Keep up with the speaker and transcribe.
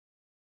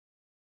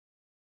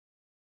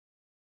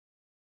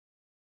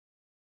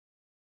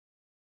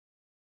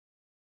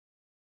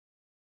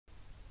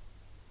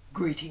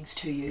Greetings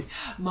to you.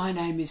 My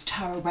name is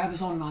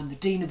Brabazon and I'm the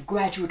Dean of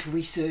Graduate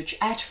Research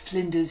at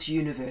Flinders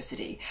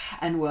University.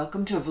 And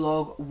welcome to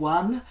vlog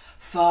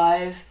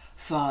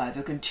 155,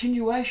 a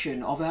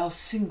continuation of our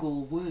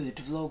single word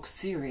vlog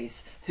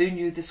series. Who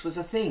knew this was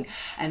a thing?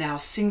 And our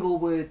single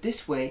word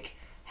this week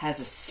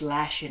has a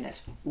slash in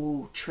it.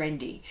 Ooh,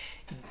 trendy.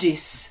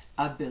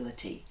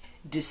 Disability.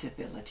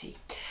 Disability.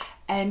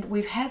 And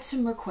we've had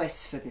some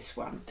requests for this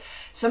one.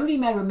 Some of you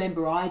may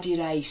remember I did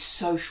a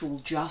social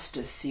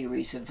justice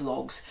series of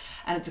vlogs,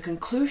 and at the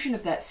conclusion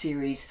of that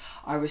series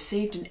I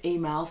received an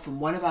email from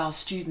one of our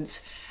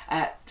students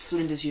at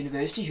Flinders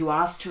University who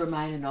asked to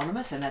remain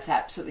anonymous, and that's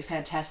absolutely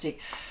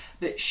fantastic.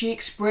 But she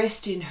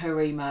expressed in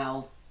her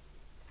email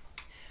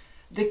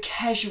the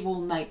casual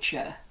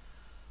nature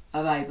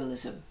of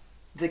ableism,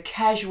 the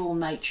casual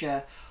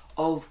nature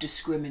of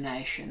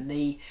discrimination,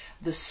 the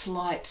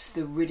slights,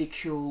 the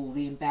ridicule,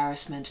 the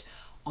embarrassment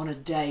on a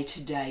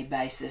day-to-day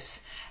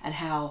basis, and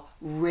how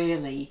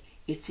rarely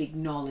it's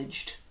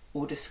acknowledged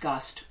or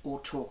discussed or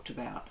talked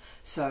about.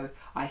 So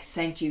I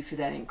thank you for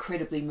that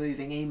incredibly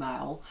moving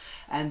email,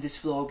 and this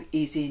vlog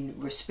is in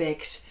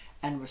respect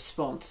and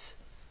response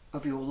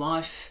of your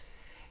life,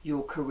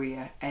 your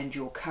career and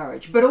your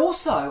courage. But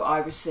also I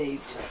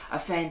received a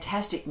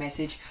fantastic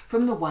message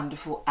from the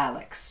wonderful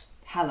Alex.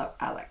 Hello,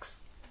 Alex.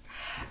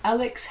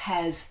 Alex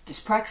has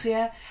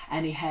dyspraxia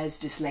and he has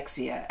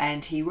dyslexia,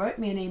 and he wrote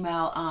me an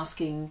email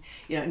asking,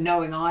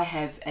 knowing I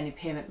have an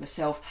impairment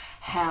myself,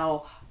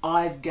 how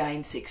I've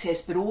gained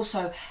success, but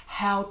also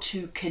how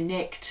to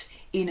connect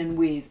in and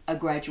with a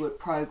graduate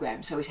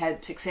program. So he's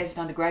had success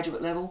at undergraduate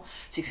level,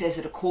 success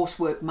at a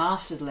coursework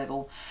master's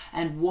level,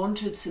 and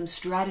wanted some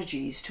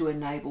strategies to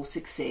enable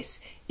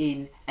success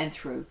in and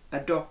through a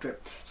doctorate.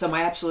 So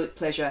my absolute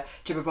pleasure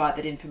to provide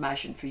that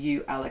information for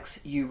you, Alex.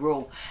 You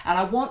rule. And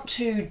I want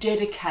to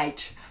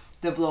dedicate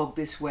the vlog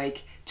this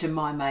week to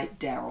my mate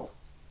Daryl.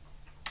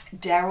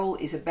 Daryl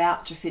is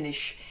about to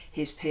finish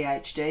his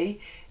PhD.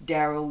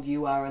 Daryl,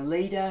 you are a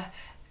leader.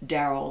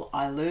 Daryl,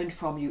 I learn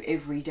from you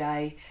every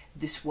day.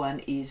 This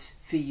one is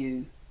for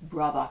you,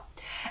 brother.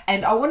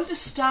 And I wanted to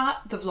start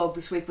the vlog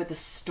this week with a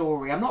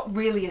story. I'm not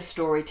really a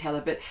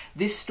storyteller, but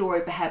this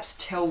story perhaps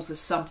tells us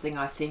something,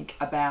 I think,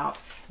 about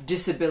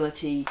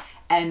disability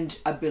and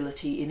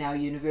ability in our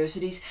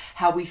universities,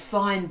 how we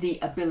find the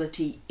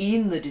ability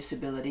in the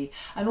disability,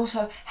 and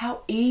also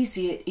how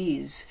easy it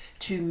is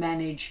to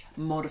manage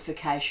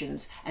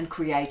modifications and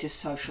create a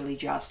socially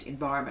just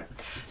environment.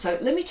 So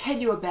let me tell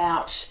you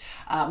about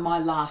my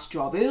last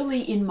job.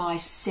 Early in my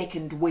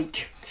second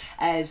week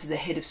as the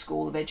head of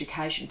School of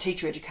Education,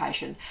 Teacher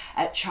Education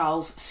at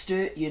Charles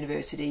Sturt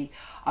University,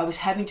 I was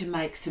having to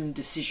make some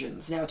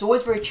decisions. Now, it's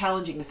always very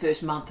challenging the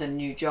first month in a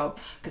new job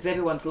because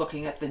everyone's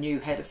looking at the new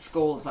head of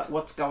school. It's like,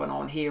 what's going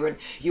on here? And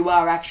you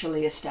are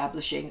actually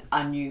establishing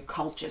a new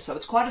culture. So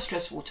it's quite a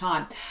stressful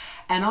time.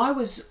 And I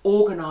was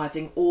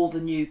organising all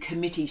the new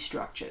committee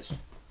structures.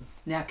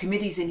 Now,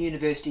 committees in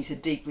universities are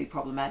deeply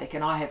problematic,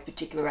 and I have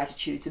particular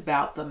attitudes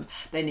about them.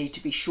 They need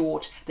to be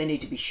short, they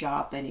need to be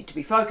sharp, they need to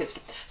be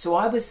focused. So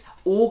I was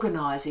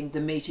organising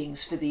the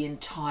meetings for the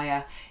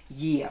entire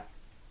year.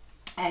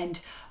 And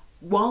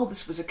while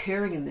this was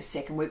occurring in this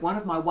second week, one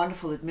of my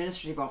wonderful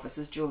administrative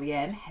officers,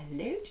 Julianne,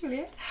 hello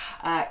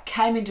Julianne,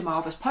 came into my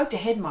office, poked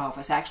ahead in my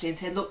office actually, and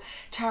said, look,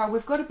 Tara,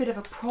 we've got a bit of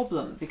a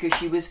problem, because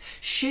she was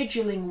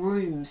scheduling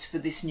rooms for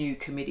this new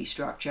committee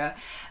structure,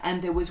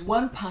 and there was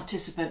one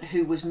participant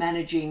who was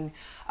managing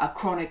a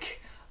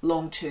chronic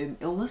long-term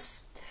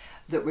illness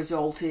that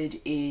resulted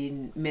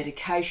in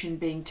medication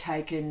being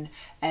taken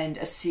and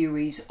a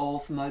series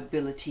of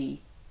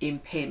mobility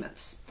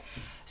impairments.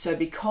 So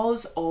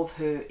because of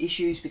her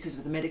issues, because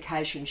of the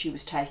medication she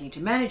was taking to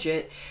manage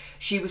it,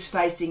 she was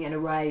facing an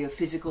array of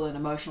physical and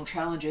emotional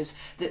challenges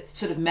that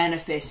sort of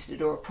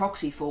manifested, or a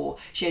proxy for,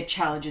 she had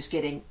challenges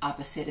getting up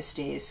a set of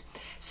stairs.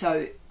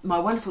 So my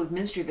wonderful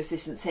administrative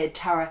assistant said,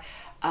 Tara,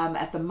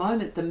 at the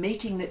moment the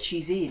meeting that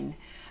she's in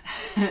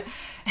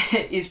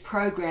is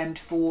programmed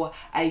for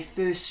a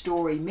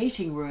first-story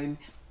meeting room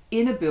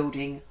in a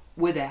building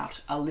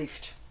without a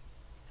lift.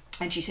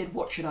 And she said,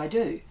 what should I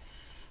do?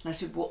 And I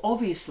said, well,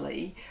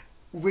 obviously,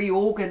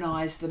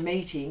 reorganise the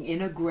meeting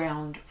in a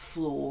ground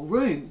floor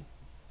room.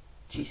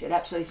 She said,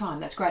 absolutely fine,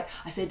 that's great.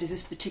 I said, does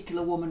this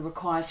particular woman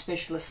require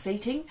specialist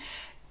seating?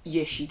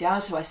 Yes, she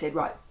does. So I said,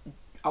 right,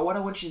 what I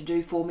want you to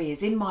do for me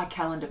is, in my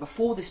calendar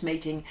before this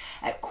meeting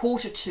at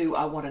 1:45,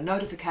 I want a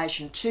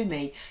notification to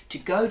me to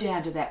go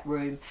down to that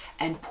room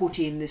and put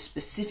in this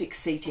specific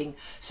seating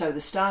so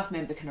the staff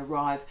member can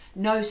arrive,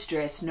 no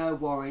stress, no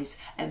worries,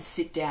 and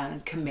sit down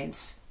and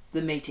commence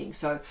the meeting.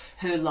 So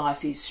her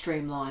life is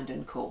streamlined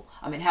and cool.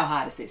 I mean, how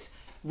hard is this?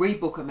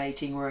 Rebook a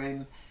meeting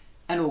room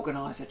and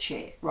organise a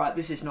chair, right?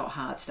 This is not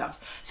hard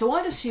stuff. So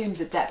I'd assumed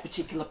that that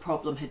particular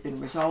problem had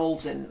been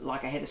resolved, and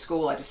like a head of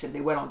school, I just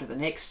simply went on to the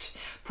next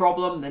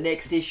problem, the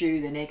next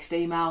issue, the next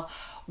email.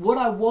 What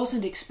I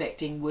wasn't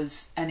expecting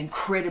was an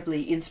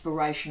incredibly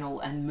inspirational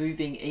and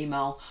moving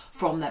email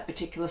from that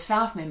particular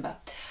staff member.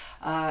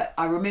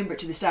 I remember it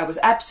to this day. I was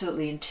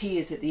absolutely in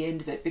tears at the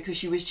end of it because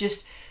she was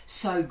just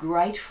so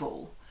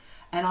grateful,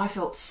 and I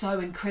felt so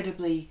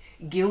incredibly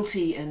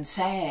guilty and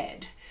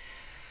sad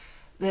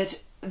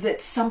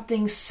that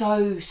something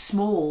so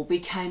small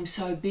became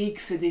so big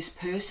for this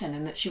person,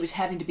 and that she was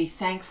having to be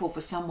thankful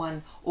for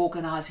someone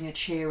organising a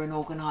chair and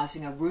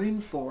organising a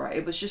room for her.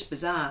 It was just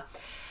bizarre.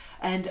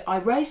 And I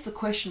raised the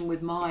question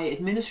with my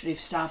administrative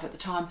staff at the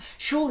time,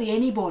 surely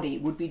anybody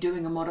would be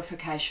doing a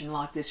modification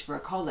like this for a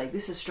colleague.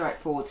 This is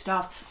straightforward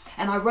stuff.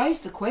 And I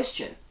raised the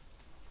question,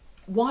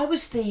 why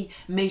was the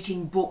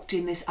meeting booked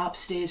in this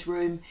upstairs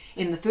room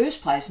in the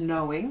first place,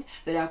 knowing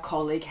that our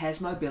colleague has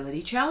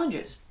mobility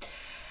challenges?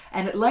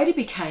 And it later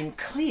became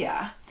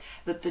clear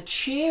that the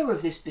chair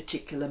of this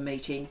particular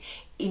meeting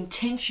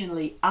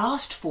intentionally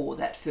asked for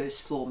that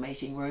first floor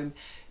meeting room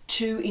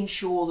to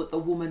ensure that the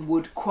woman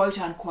would, quote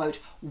unquote,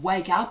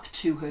 wake up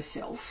to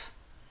herself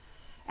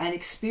and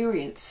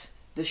experience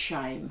the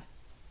shame,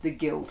 the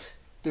guilt,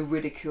 the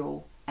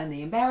ridicule, and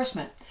the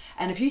embarrassment.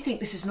 And if you think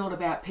this is not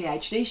about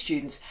PhD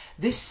students,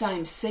 this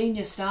same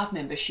senior staff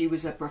member, she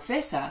was a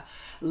professor,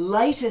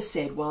 later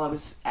said, while I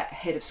was at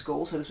head of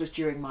school, so this was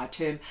during my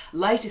term,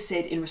 later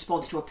said in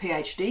response to a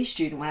PhD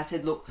student, when I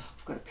said, look,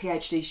 I've got a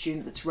PhD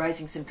student that's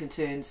raising some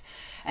concerns,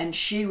 and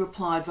she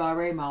replied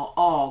via email,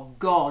 oh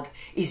God,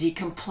 is he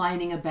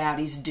complaining about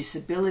his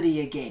disability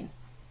again?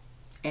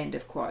 End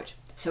of quote.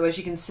 So as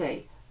you can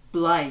see,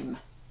 blame,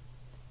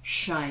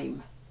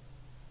 shame,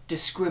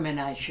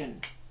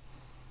 discrimination,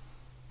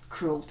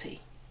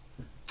 cruelty.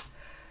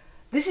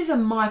 This is a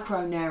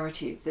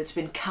micro-narrative that's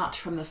been cut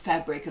from the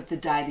fabric of the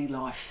daily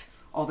life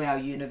of our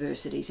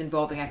universities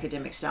involving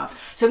academic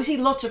staff. So we see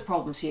lots of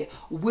problems here.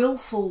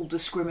 Willful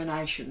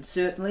discrimination,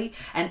 certainly,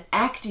 an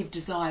active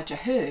desire to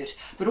hurt,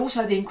 but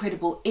also the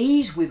incredible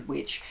ease with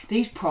which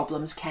these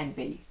problems can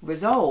be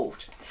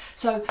resolved.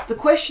 So the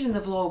question in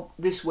the vlog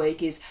this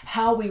week is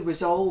how we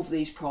resolve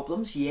these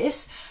problems,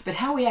 yes, but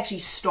how we actually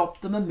stop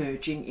them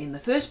emerging in the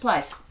first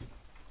place.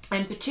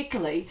 And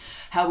particularly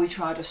how we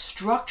try to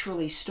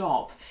structurally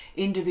stop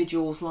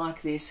individuals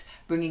like this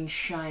bringing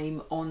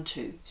shame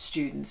onto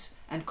students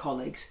and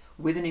colleagues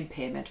with an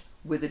impairment,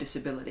 with a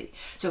disability.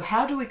 So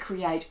how do we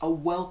create a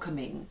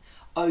welcoming,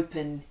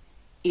 open,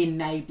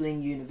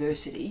 enabling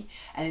university,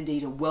 and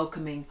indeed a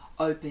welcoming,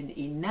 open,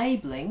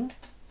 enabling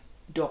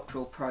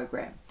doctoral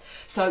program?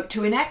 So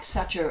to enact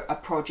such a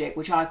project,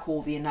 which I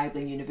call the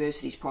Enabling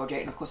Universities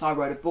Project, and of course I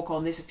wrote a book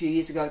on this a few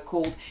years ago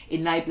called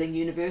Enabling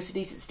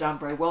Universities. It's done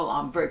very well.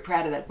 I'm very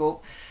proud of that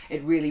book.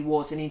 It really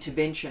was an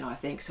intervention, I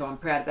think, so I'm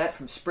proud of that,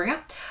 from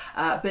Springer.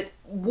 But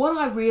what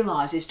I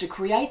realised is to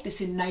create this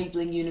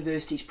Enabling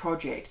Universities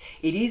Project,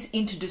 it is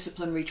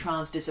interdisciplinary,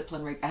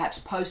 transdisciplinary, perhaps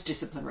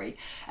post-disciplinary,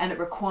 and it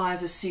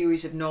requires a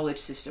series of knowledge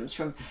systems,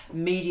 from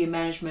media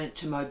management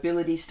to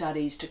mobility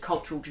studies to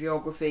cultural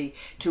geography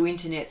to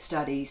internet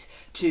studies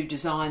to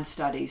design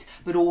studies,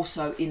 but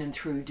also in and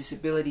through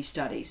disability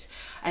studies.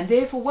 And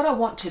therefore what I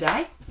want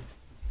today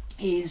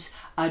is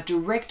a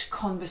direct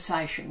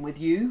conversation with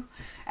you,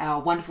 our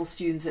wonderful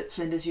students at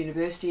Flinders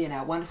University and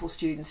our wonderful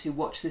students who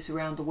watch this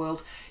around the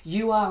world.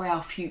 You are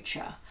our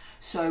future.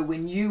 So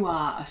when you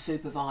are a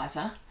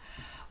supervisor,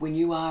 when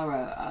you are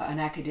an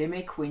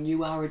academic, when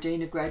you are a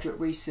Dean of Graduate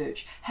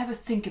Research, have a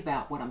think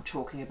about what I'm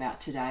talking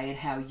about today and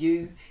how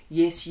you,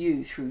 yes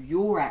you, through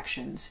your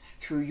actions,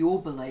 through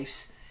your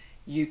beliefs,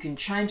 you can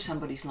change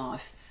somebody's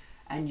life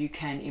and you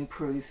can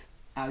improve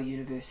our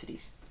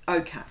universities.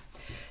 Okay,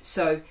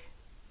 so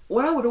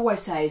what I would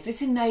always say is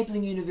this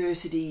Enabling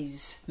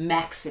Universities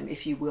maxim,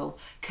 if you will,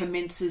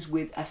 commences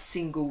with a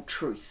single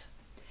truth.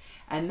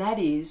 And that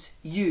is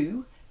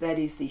you, that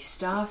is the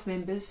staff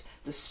members,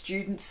 the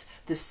students,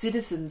 the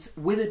citizens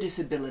with a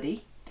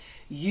disability,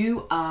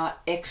 you are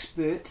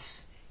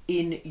experts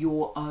in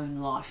your own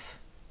life.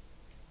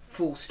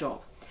 Full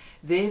stop.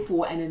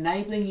 Therefore, an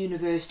enabling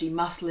university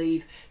must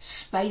leave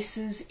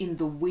spaces in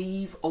the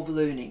weave of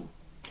learning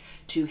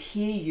to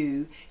hear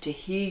you, to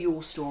hear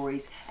your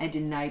stories, and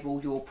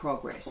enable your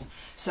progress.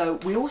 So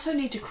we also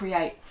need to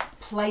create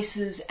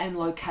places and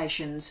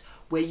locations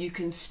where you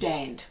can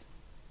stand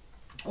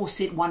or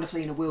sit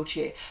wonderfully in a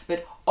wheelchair,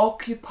 but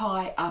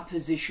occupy a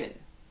position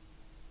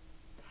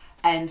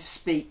and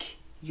speak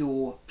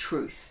your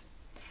truth.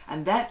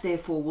 And that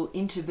therefore will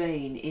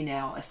intervene in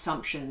our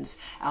assumptions,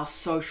 our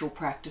social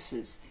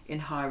practices in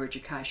higher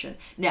education.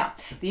 Now,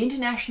 the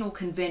International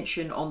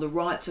Convention on the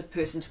Rights of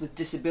Persons with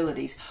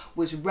Disabilities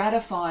was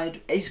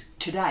ratified, is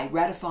today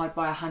ratified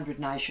by 100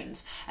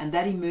 nations, and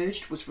that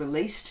emerged, was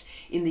released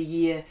in the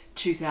year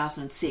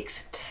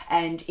 2006.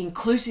 And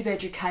inclusive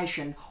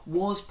education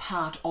was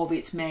part of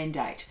its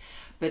mandate.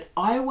 But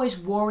I always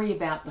worry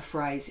about the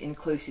phrase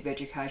inclusive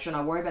education.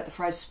 I worry about the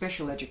phrase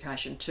special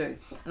education too.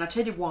 And I'll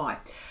tell you why.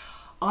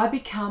 I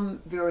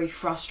become very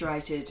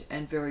frustrated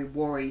and very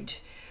worried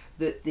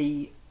that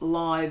the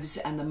lives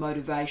and the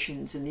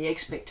motivations and the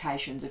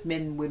expectations of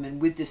men and women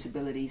with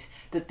disabilities,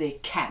 that they're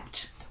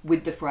capped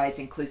with the phrase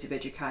inclusive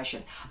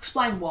education. I'll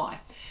explain why.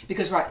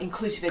 Because, right,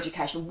 inclusive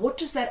education, what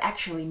does that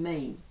actually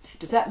mean?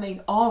 Does that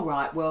mean, all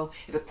right, well,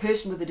 if a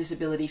person with a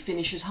disability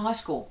finishes high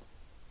school,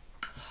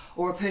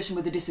 or a person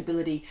with a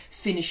disability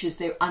finishes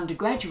their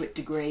undergraduate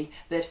degree,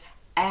 that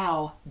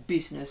our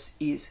business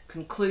is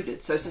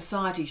concluded? So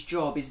society's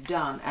job is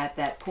done at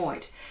that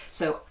point.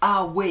 So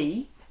are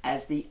we,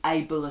 as the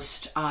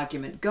ableist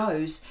argument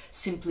goes,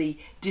 simply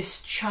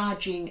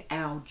discharging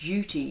our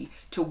duty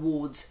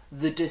towards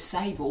the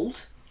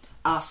disabled,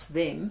 us,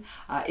 them,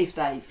 if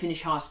they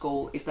finish high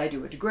school, if they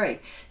do a degree?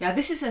 Now,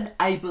 this is an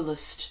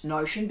ableist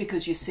notion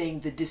because you're seeing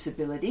the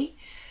disability,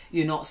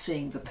 you're not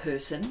seeing the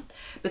person.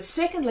 But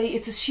secondly,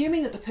 it's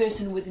assuming that the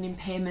person with an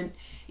impairment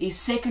is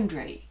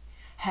secondary,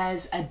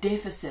 has a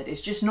deficit,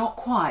 is just not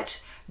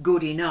quite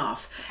good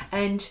enough.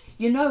 And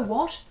you know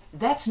what?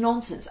 That's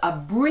nonsense. A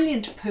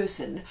brilliant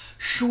person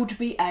should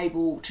be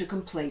able to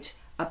complete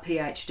a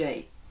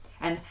PhD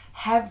and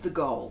have the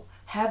goal,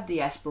 have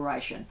the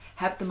aspiration,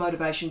 have the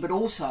motivation, but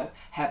also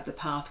have the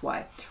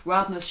pathway,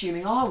 rather than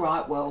assuming, oh,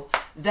 right, well,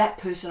 that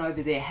person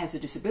over there has a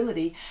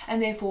disability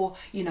and therefore,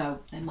 you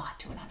know, they might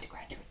do an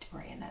undergraduate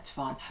degree and that's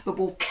fine, but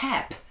we'll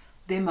cap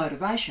their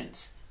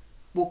motivations,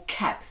 we'll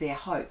cap their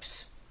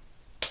hopes.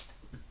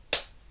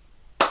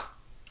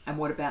 And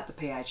what about the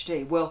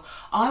PhD? Well,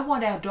 I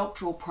want our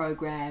doctoral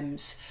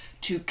programs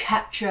to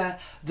capture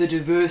the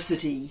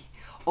diversity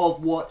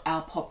of what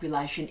our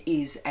population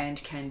is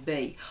and can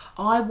be.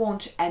 I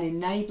want an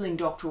enabling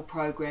doctoral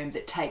program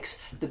that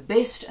takes the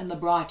best and the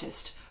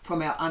brightest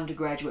from our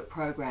undergraduate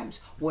programs,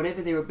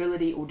 whatever their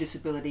ability or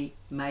disability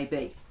may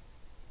be.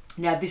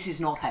 Now, this is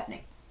not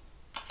happening.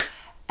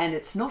 And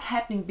it's not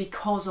happening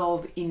because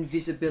of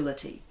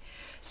invisibility.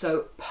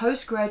 So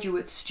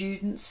postgraduate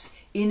students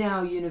in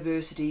our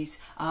universities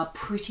are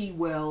pretty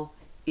well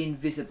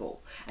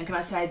invisible. And can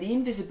I say the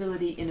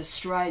invisibility in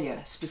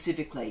Australia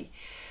specifically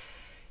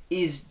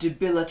is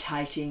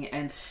debilitating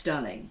and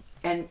stunning.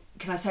 And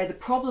can I say the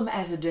problem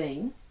as a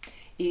dean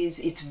is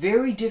it's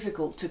very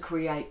difficult to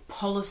create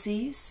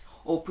policies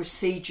or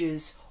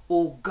procedures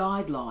or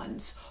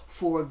guidelines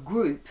for a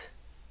group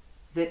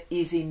that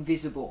is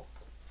invisible.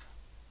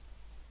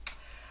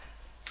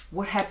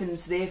 What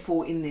happens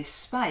therefore in this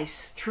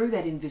space through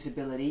that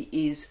invisibility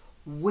is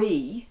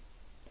we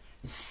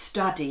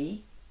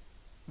study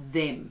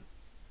them.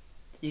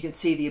 You can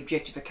see the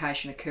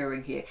objectification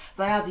occurring here.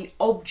 They are the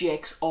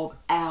objects of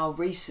our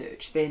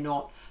research. They're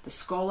not the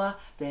scholar,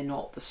 they're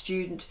not the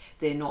student,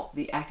 they're not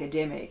the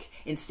academic.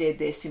 Instead,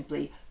 they're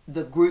simply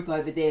the group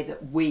over there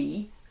that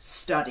we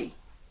study.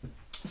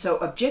 So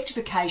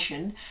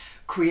objectification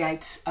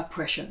creates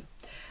oppression.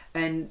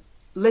 And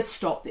let's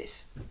stop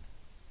this.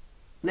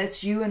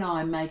 Let's you and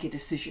I make a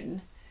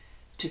decision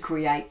to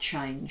create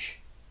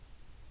change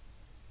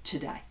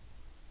today.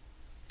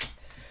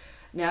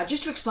 Now,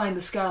 just to explain the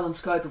scale and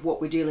scope of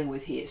what we're dealing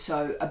with here.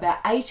 So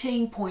about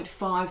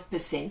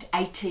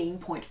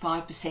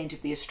 18.5%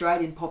 of the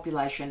Australian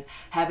population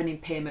have an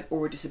impairment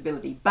or a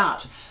disability,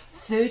 but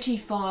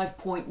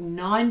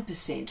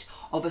 35.9%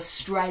 of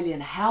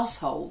Australian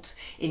households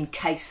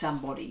encase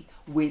somebody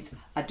with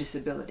a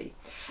disability.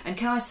 And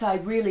can I say,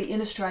 really,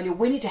 in Australia,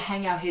 we need to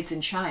hang our heads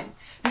in shame.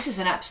 This is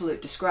an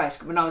absolute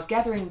disgrace. When I was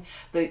gathering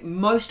the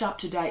most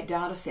up-to-date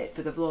data set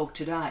for the vlog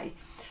today,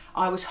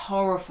 I was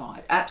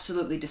horrified,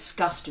 absolutely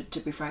disgusted, to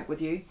be frank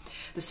with you.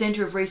 The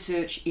Centre of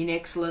Research in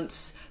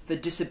Excellence for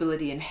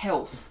Disability and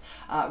Health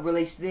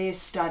released their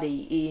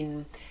study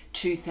in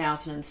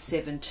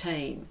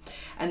 2017,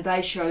 and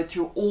they showed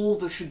through all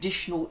the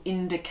traditional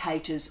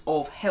indicators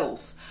of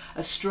health,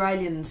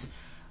 Australians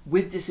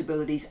with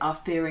disabilities are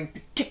faring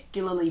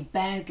particularly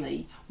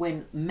badly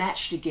when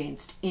matched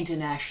against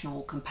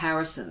international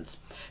comparisons.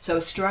 So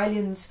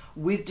Australians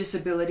with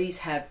disabilities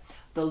have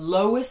the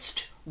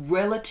lowest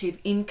relative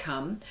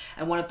income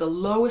and one of the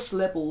lowest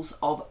levels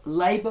of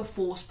labour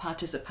force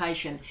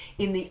participation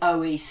in the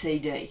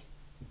OECD.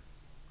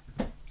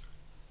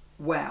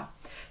 Wow.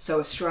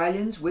 So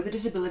Australians with a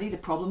disability, the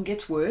problem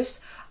gets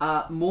worse,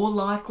 are more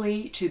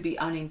likely to be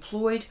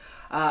unemployed,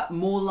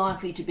 more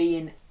likely to be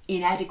in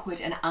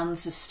inadequate and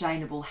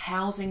unsustainable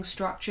housing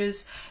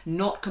structures,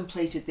 not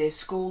completed their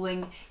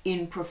schooling,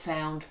 in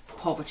profound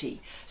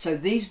poverty. So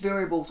these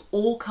variables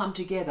all come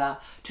together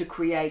to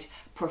create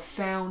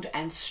profound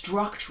and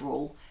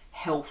structural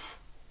health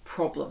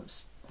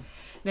problems.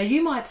 Now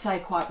you might say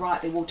quite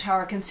rightly, well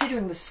Tara,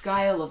 considering the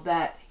scale of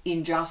that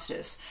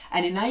injustice,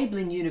 an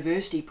enabling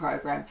university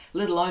program,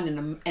 let alone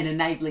an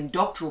enabling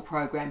doctoral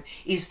program,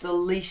 is the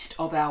least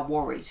of our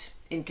worries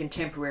in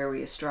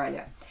contemporary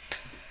Australia.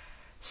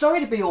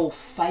 Sorry to be all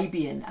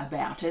Fabian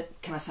about it.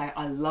 Can I say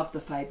I love the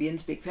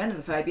Fabians, big fan of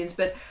the Fabians,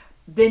 but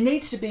there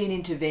needs to be an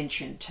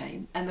intervention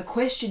team. And the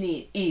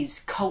question is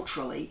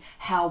culturally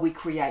how we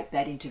create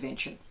that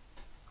intervention.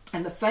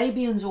 And the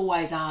Fabians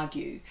always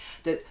argue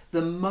that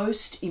the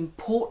most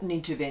important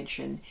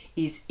intervention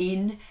is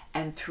in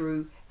and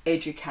through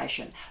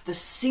education. The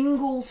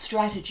single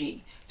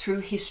strategy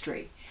through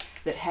history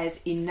that has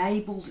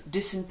enabled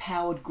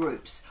disempowered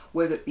groups,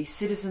 whether it be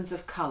citizens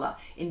of colour,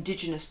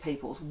 Indigenous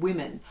peoples,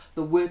 women,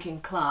 the working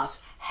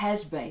class,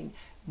 has been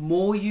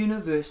more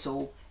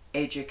universal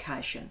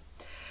education.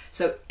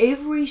 So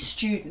every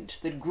student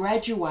that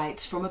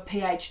graduates from a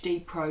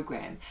PhD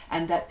program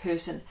and that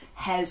person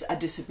has a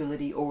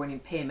disability or an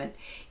impairment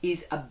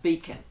is a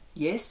beacon,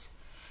 yes,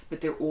 but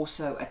they're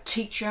also a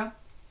teacher,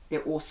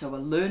 they're also a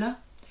learner,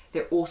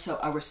 they're also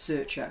a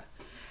researcher.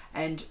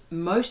 And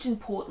most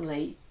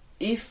importantly,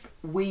 if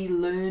we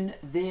learn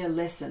their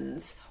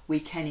lessons, we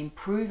can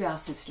improve our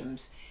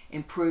systems,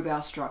 improve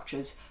our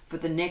structures for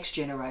the next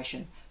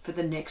generation, for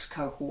the next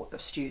cohort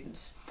of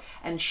students,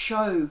 and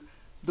show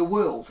the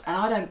world. And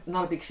I'm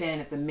not a big fan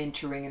of the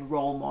mentoring and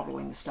role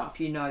modeling stuff,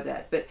 you know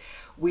that, but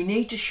we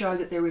need to show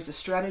that there is a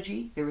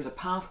strategy, there is a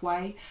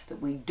pathway,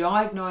 that we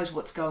diagnose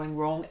what's going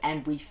wrong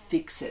and we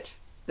fix it.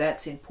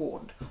 That's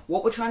important.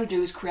 What we're trying to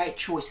do is create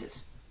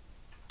choices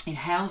in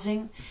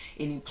housing,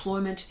 in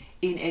employment,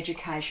 in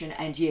education,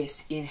 and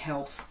yes, in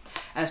health.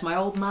 As my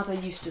old mother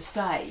used to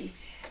say,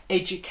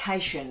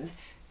 education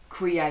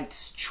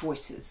creates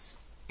choices.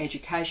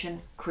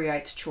 Education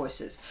creates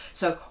choices.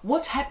 So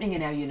what's happening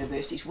in our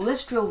universities? Well,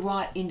 let's drill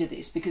right into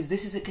this because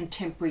this is a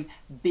contemporary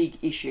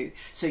big issue.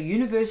 So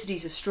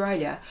Universities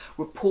Australia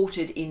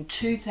reported in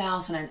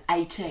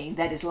 2018,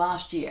 that is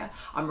last year,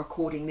 I'm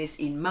recording this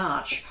in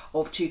March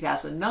of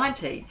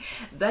 2019,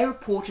 they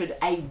reported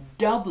a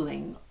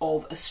doubling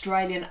of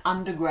Australian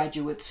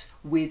undergraduates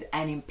with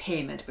an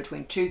impairment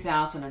between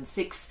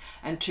 2006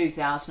 and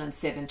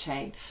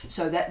 2017.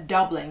 So that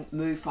doubling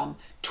moved from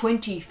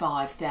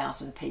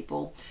 25,000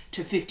 people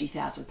to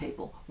 50,000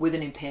 people with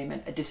an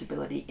impairment, a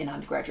disability in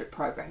undergraduate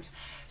programs.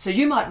 So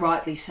you might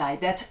rightly say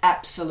that's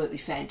absolutely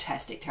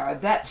fantastic, Tara.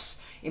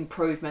 That's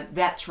improvement,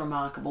 that's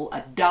remarkable,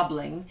 a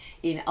doubling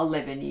in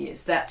 11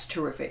 years. That's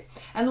terrific.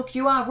 And look,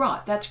 you are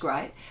right, that's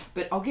great,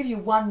 but I'll give you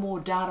one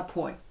more data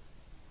point.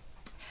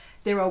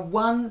 There are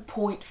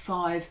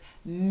 1.5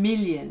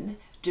 million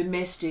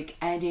domestic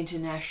and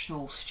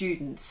international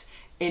students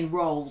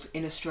enrolled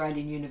in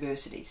Australian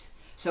universities.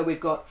 So we've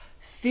got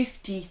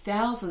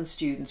 50,000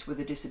 students with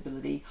a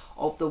disability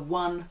of the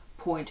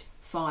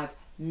 1.5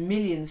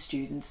 million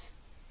students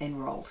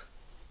enrolled.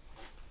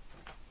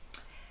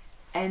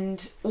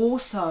 And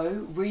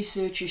also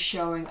research is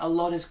showing a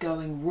lot is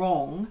going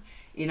wrong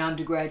in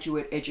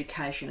undergraduate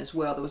education as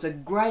well. There was a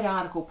great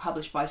article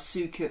published by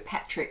Sue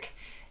Kirkpatrick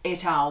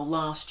et al.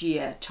 Last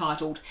year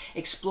titled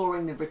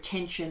Exploring the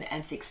Retention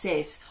and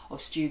Success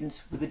of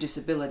Students with a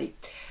Disability.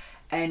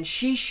 And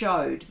she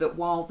showed that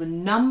while the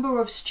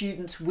number of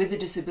students with a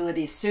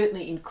disability is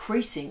certainly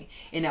increasing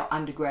in our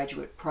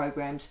undergraduate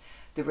programs,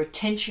 the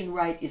retention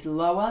rate is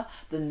lower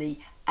than the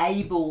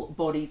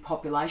able-bodied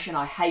population.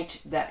 I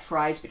hate that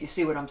phrase, but you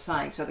see what I'm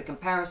saying. So the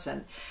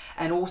comparison,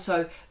 and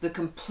also the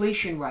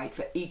completion rate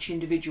for each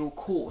individual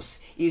course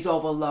is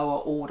of a lower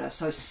order.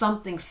 So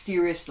something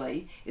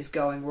seriously is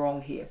going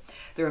wrong here.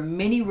 There are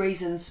many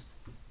reasons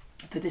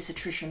for this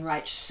attrition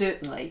rate,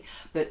 certainly,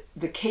 but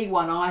the key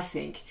one, I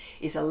think,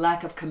 is a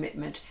lack of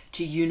commitment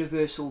to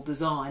universal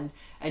design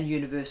and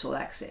universal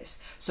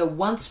access. So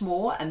once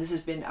more, and this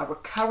has been a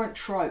recurrent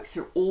trope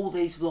through all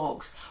these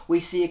vlogs, we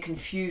see a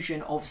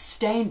confusion of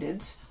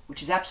standards,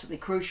 which is absolutely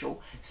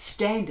crucial,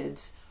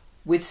 standards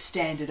with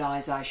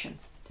standardization.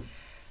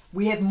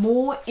 We have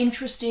more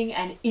interesting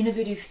and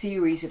innovative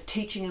theories of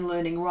teaching and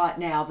learning right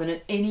now than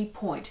at any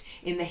point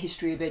in the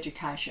history of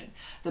education.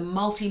 The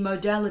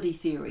multimodality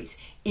theories,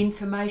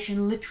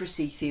 information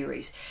literacy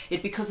theories.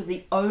 Yet because of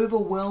the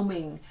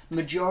overwhelming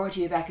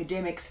majority of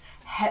academics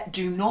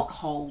do not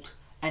hold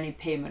an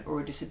impairment or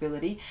a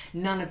disability,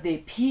 none of their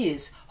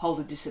peers hold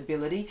a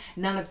disability,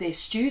 none of their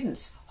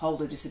students hold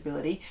a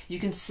disability, you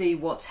can see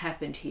what's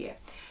happened here.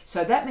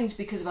 So that means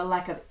because of a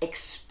lack of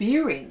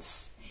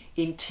experience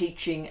in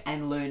teaching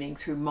and learning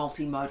through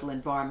multimodal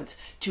environments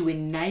to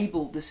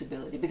enable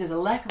disability, because a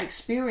lack of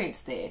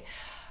experience there,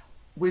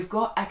 we've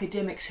got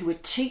academics who are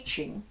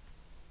teaching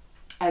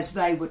as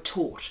they were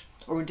taught,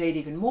 or indeed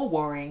even more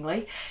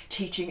worryingly,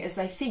 teaching as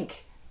they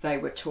think they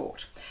were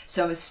taught.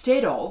 So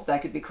instead of, they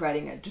could be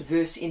creating a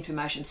diverse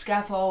information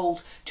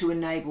scaffold to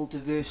enable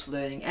diverse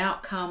learning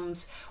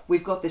outcomes,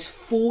 we've got this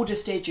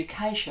Fordist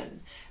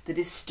education that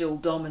is still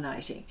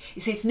dominating.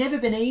 You see, it's never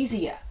been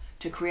easier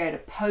to create a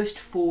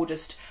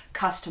post-Fordist,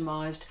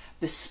 customised,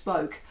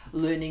 bespoke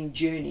learning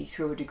journey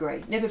through a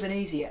degree. Never been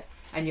easier.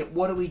 And yet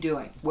what are we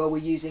doing? Well, we're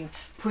using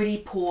pretty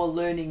poor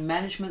learning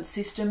management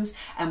systems,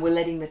 and we're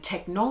letting the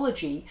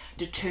technology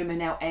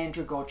determine our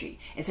andragogy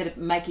instead of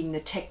making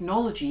the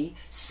technology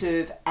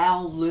serve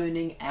our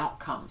learning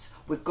outcomes.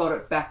 We've got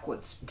it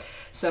backwards.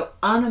 So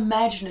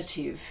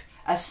unimaginative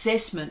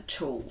assessment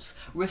tools,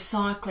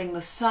 recycling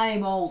the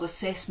same old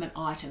assessment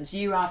items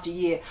year after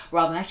year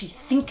rather than actually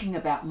thinking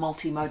about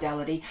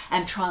multimodality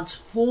and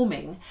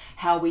transforming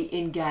how we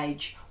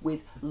engage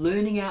with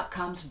learning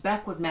outcomes,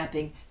 backward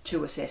mapping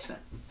to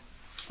assessment.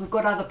 We've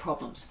got other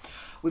problems.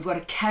 We've got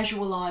a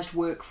casualised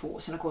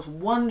workforce, and of course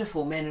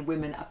wonderful men and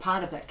women are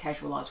part of that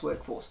casualised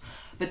workforce,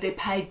 but they're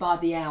paid by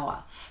the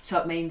hour. So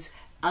it means,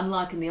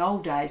 unlike in the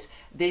old days,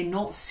 they're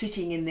not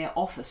sitting in their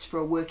office for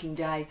a working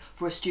day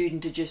for a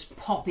student to just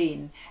pop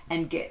in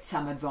and get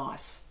some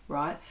advice,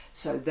 right?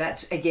 So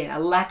that's, again, a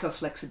lack of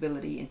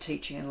flexibility in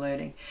teaching and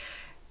learning.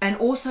 And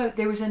also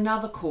there is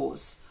another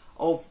cause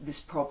of this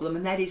problem,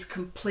 and that is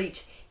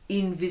complete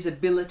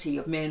invisibility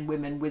of men and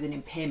women with an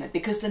impairment.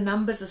 Because the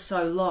numbers are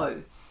so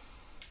low,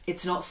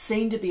 it's not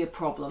seen to be a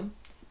problem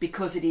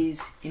because it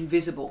is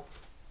invisible.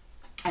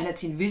 And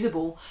it's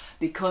invisible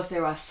because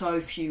there are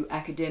so few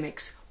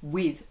academics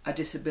with a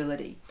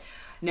disability.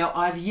 Now,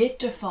 I've yet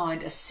to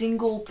find a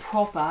single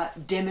proper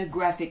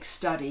demographic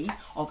study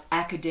of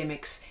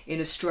academics in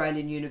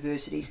Australian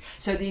universities.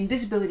 So the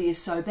invisibility is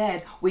so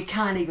bad, we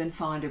can't even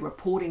find a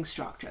reporting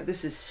structure.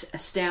 This is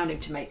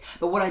astounding to me.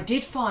 But what I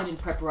did find in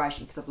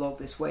preparation for the vlog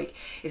this week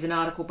is an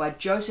article by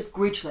Joseph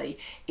Gridgley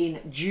in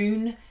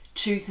June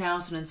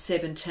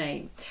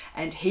 2017,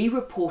 and he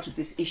reported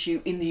this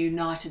issue in the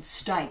United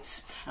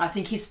States. And I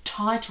think his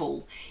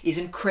title is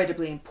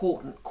incredibly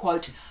important.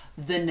 Quote,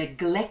 "The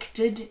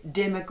Neglected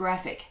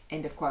Demographic,"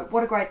 end of quote.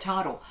 What a great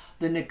title,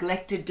 The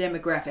Neglected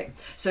Demographic.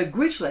 So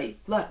Gridgley,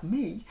 like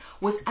me,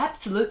 was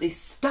absolutely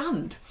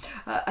stunned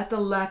at the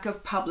lack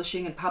of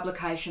publishing and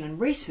publication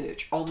and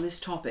research on this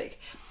topic.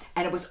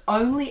 And it was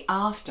only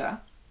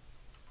after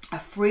a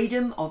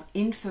Freedom of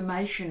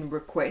Information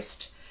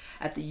request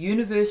at the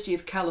University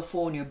of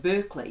California,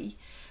 Berkeley,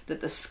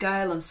 that the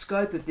scale and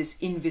scope of this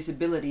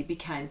invisibility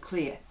became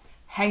clear.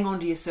 Hang on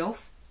to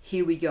yourself,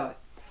 here we go.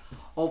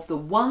 Of the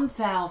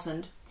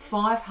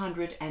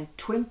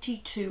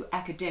 1,522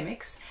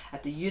 academics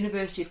at the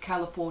University of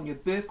California,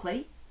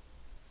 Berkeley,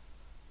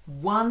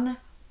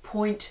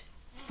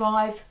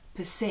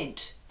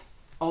 1.5%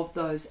 of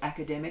those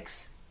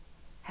academics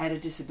had a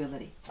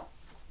disability.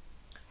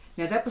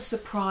 Now that was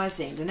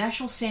surprising. The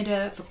National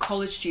Centre for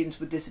College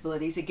Students with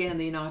Disabilities, again in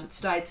the United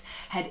States,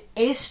 had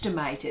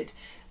estimated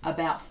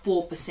about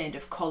 4%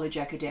 of college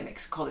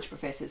academics, college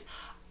professors,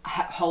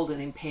 hold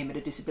an impairment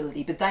or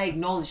disability, but they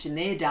acknowledged in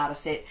their data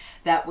set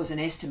that was an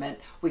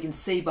estimate. We can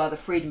see by the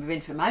Freedom of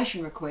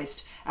Information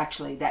request,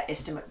 actually that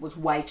estimate was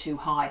way too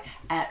high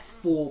at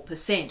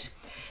 4%.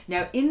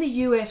 Now in the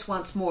US,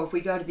 once more, if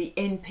we go to the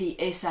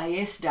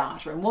NPSAS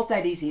data, and what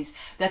that is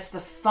that's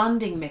the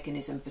funding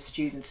mechanism for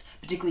students,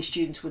 particularly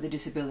students with a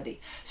disability.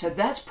 So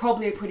that's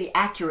probably a pretty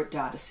accurate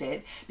data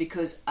set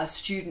because a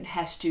student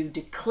has to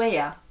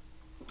declare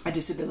a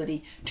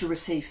disability to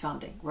receive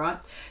funding, right?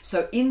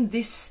 So in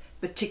this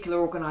particular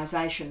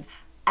organisation,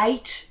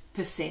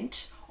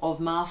 8% of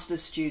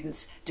master's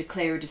students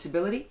declare a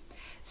disability,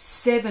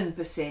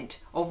 7%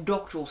 of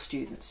doctoral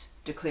students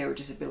declare a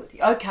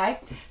disability. Okay,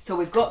 so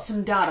we've got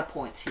some data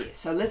points here.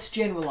 So let's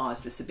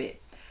generalise this a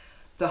bit.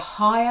 The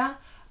higher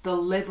the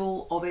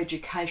level of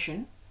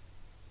education,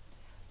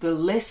 the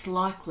less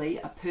likely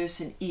a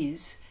person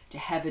is to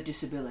have a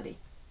disability.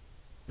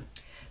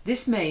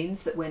 This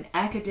means that when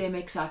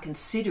academics are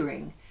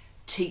considering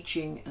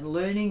teaching and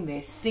learning,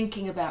 they're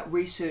thinking about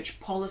research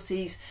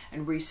policies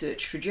and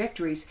research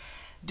trajectories,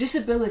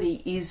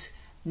 disability is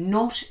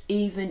not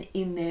even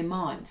in their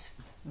minds.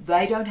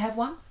 They don't have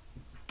one,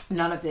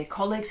 none of their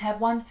colleagues have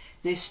one,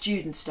 their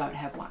students don't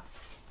have one.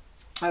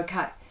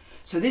 Okay,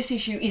 so this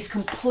issue is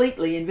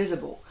completely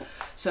invisible.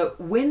 So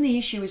when the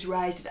issue is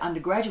raised at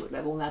undergraduate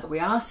level, now that we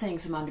are seeing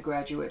some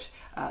undergraduate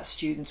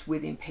students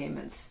with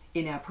impairments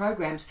in our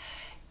programs,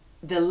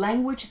 the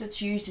language that's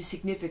used is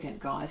significant,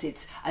 guys.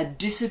 It's a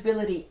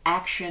disability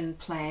action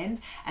plan,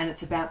 and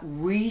it's about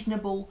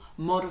reasonable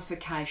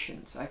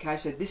modifications. Okay,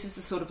 so this is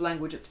the sort of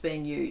language that's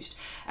being used.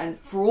 And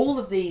for all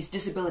of these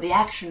disability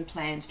action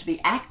plans to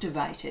be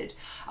activated,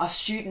 a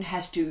student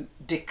has to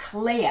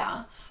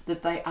declare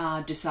that they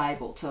are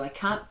disabled. So they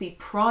can't be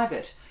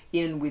private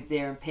in with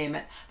their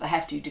impairment. They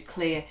have to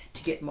declare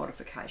to get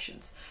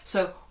modifications.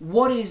 So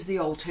what is the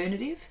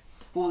alternative?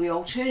 Well, the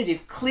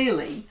alternative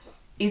clearly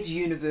is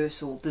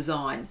universal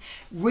design,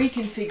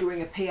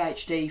 reconfiguring a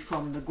PhD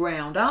from the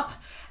ground up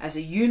as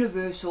a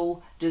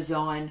universal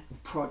design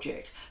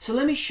project. So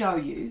let me show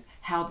you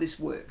how this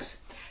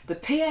works. The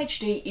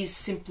PhD is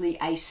simply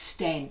a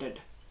standard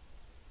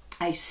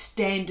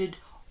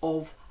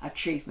of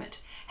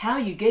achievement. How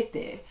you get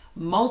there,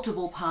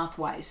 multiple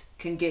pathways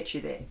can get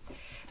you there.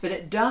 But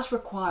it does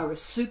require a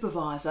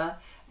supervisor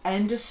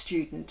and a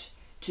student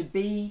to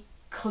be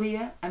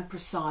clear and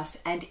precise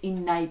and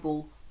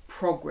enable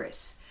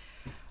progress.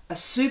 A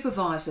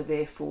supervisor,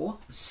 therefore,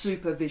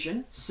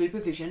 supervision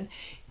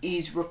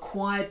is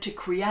required to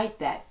create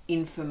that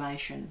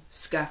information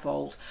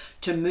scaffold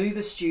to move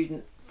a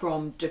student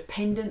from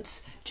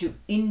dependence to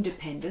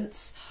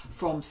independence,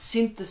 from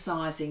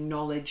synthesizing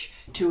knowledge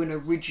to an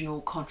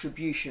original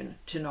contribution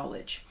to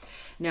knowledge.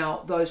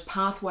 Now, those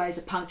pathways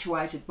are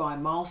punctuated by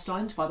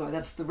milestones. By the way,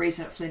 that's the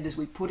reason at Flinders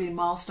we put in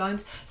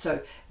milestones.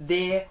 So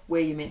there,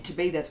 where you're meant to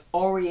be, that's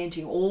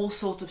orienting all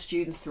sorts of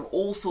students through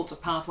all sorts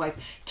of pathways.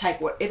 Take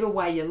whatever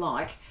way you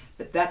like,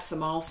 But that's the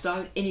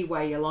milestone. Any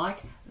way you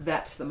like,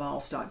 that's the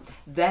milestone.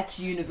 That's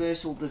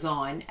universal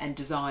design and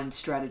design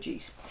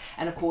strategies.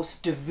 And of course,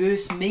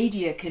 diverse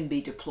media can be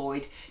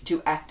deployed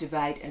to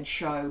activate and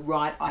show,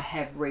 right, I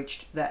have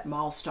reached that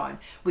milestone,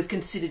 with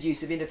considered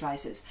use of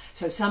interfaces.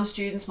 So some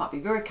students might be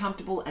very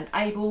comfortable and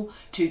able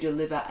to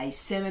deliver a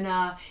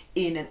seminar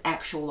in an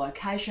actual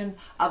location.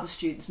 Other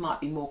students might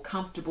be more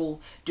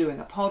comfortable doing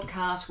a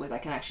podcast where they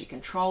can actually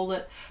control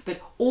it. But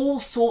all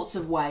sorts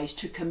of ways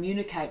to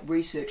communicate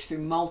research through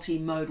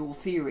multimodal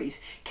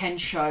theories can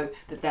show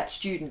that that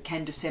student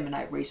can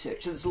disseminate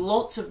research. So there's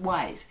lots of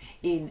ways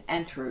in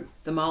and through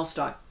the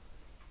milestone.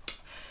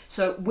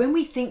 So when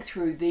we think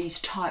through these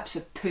types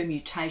of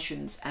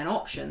permutations and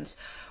options,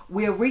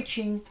 we're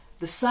reaching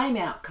the same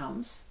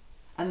outcomes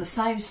and the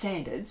same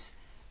standards,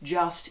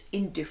 just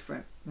in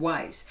different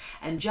ways.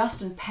 And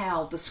Justin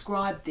Powell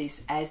described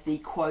this as the,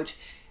 quote,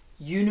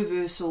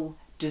 universal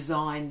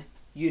design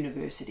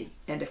university,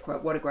 end of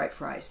quote. What a great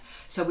phrase.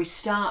 So we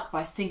start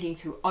by thinking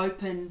through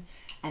open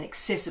and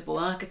accessible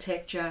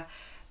architecture,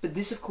 but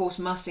this of course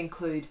must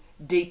include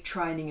deep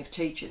training of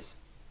teachers,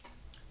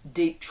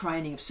 deep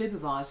training of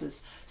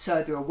supervisors,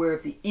 so they're aware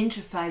of the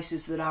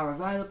interfaces that are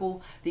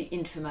available, the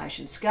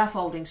information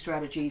scaffolding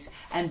strategies,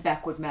 and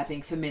backward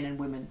mapping for men and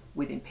women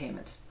with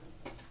impairments.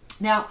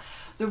 Now,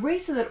 the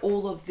reason that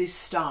all of this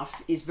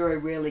stuff is very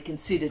rarely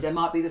considered, and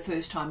might be the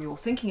first time you're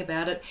thinking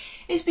about it,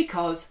 is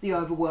because the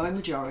overwhelming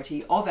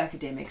majority of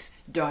academics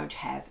don't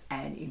have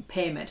an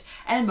impairment,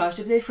 and most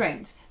of their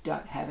friends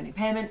don't have an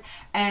impairment,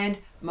 and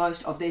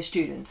most of their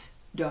students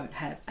don't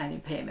have an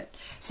impairment.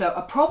 So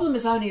a problem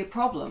is only a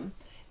problem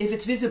if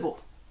it's visible.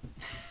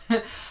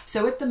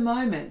 So at the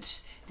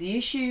moment, the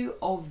issue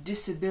of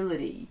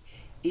disability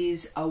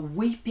is a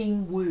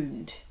weeping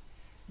wound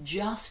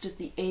just at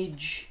the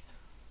edge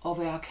of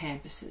our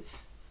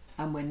campuses,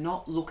 and we're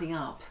not looking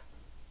up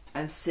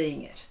and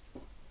seeing it.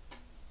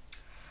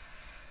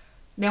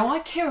 Now, I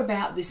care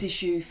about this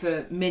issue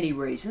for many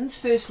reasons.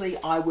 Firstly,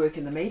 I work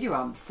in the media.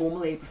 I'm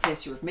formerly a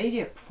professor of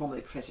media, formerly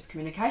a professor of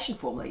communication,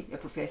 formerly a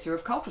professor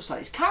of cultural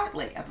studies,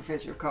 currently a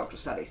professor of cultural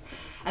studies.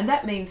 And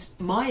that means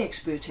my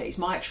expertise,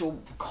 my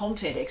actual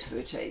content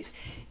expertise,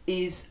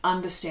 is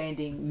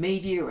understanding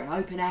media and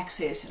open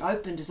access and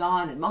open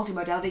design and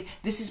multimodality.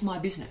 This is my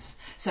business.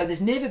 So there's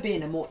never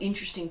been a more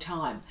interesting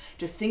time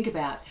to think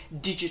about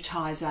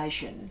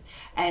digitisation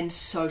and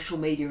social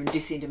media and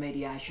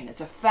disintermediation.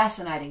 It's a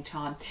fascinating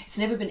time. It's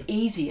never been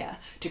easier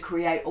to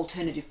create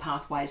alternative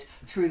pathways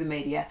through the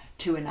media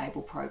to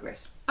enable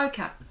progress.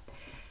 Okay.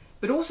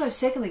 But also,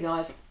 secondly,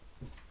 guys,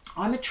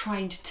 I'm a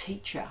trained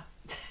teacher.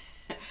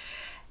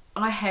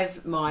 I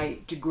have my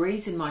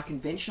degrees in my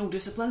conventional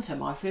discipline, so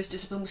my first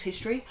discipline was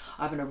history.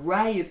 I have an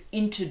array of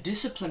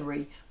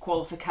interdisciplinary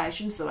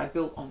qualifications that I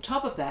built on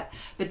top of that,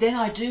 but then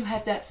I do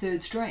have that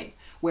third stream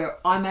where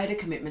I made a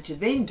commitment to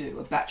then do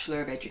a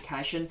Bachelor of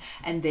Education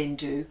and then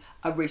do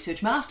a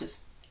Research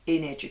Masters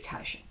in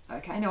Education.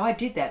 Okay, now I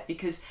did that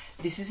because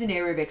this is an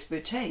area of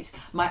expertise.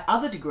 My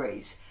other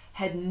degrees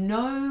had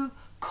no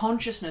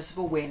consciousness of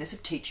awareness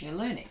of teaching and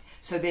learning,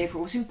 so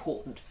therefore it was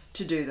important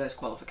to do those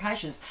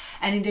qualifications.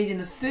 And indeed, in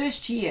the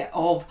first year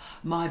of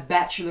my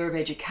Bachelor of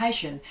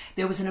Education,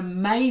 there was an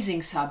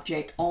amazing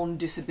subject on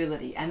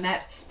disability, and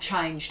that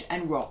changed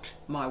and rocked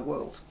my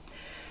world.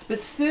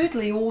 But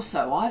thirdly,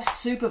 also, I've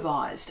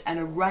supervised an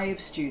array of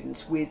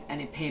students with an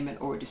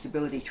impairment or a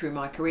disability through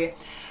my career.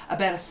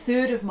 About a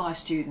third of my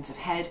students have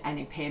had an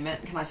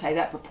impairment. Can I say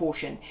that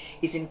proportion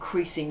is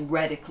increasing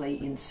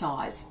radically in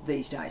size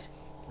these days?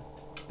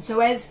 So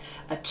as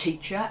a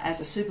teacher,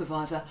 as a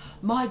supervisor,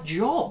 my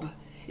job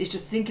is to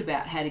think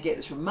about how to get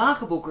this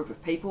remarkable group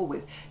of people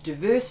with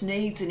diverse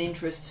needs and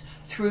interests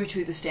through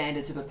to the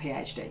standards of a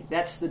PhD.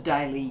 That's the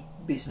daily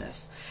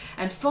business.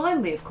 And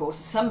finally, of course,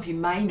 as some of you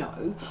may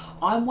know,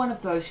 I'm one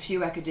of those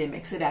few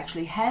academics that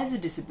actually has a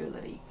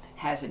disability,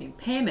 has an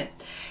impairment.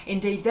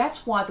 Indeed,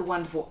 that's why the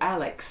wonderful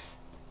Alex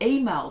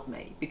emailed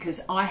me,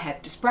 because I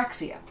have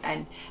dyspraxia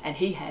and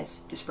he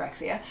has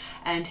dyspraxia,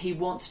 and he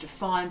wants to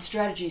find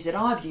strategies that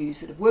I've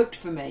used that have worked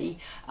for me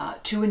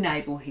to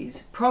enable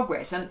his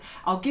progress. And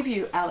I'll give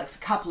you, Alex, a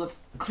couple of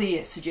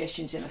clear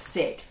suggestions in a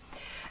sec.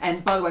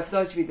 And by the way, for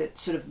those of you that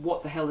sort of,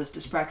 what the hell is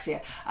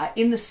dyspraxia?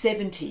 In the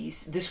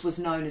 70s, this was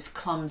known as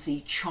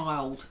clumsy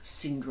child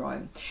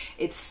syndrome.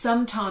 It's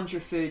sometimes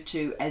referred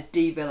to as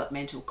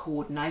developmental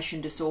coordination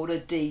disorder,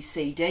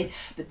 DCD,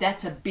 but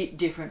that's a bit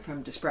different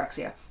from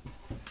dyspraxia.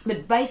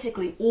 But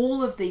basically,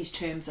 all of these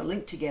terms are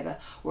linked together,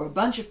 where a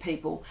bunch of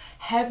people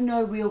have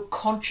no real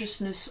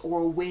consciousness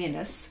or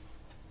awareness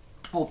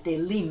of their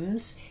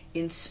limbs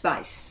in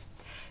space.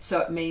 So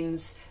it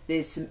means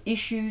there's some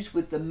issues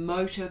with the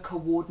motor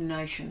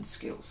coordination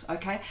skills,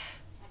 okay?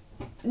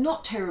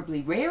 Not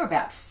terribly rare,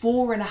 about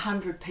 4 in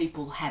 100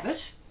 people have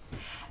it,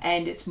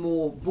 and it's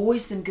more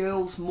boys than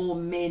girls, more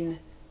men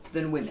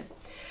than women.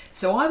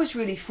 So I was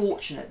really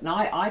fortunate, and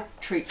I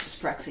treat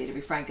dyspraxia, to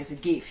be frank, as a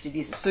gift. It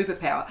is a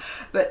superpower.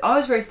 But I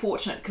was very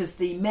fortunate because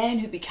the man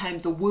who became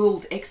the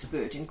world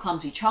expert in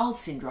clumsy child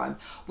syndrome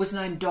was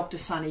named Dr.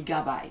 Sonny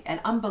Gubbe. And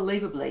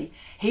unbelievably,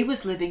 he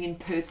was living in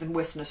Perth in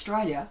Western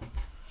Australia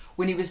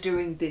when he was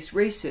doing this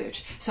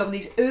research. So in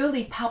these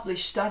early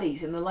published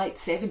studies in the late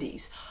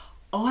 70s,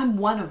 I'm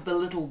one of the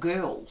little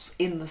girls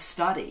in the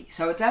study.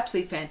 So it's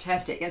absolutely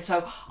fantastic. And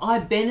so I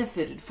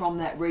benefited from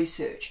that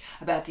research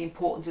about the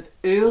importance of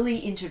early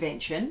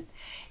intervention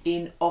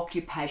in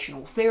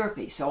occupational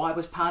therapy. So I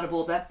was part of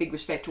all that. Big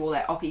respect to all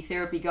our occy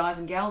therapy guys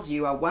and gals.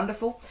 You are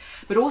wonderful.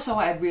 But also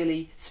I had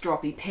really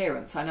stroppy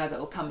parents. I know that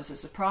will come as a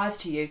surprise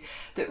to you,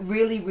 that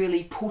really,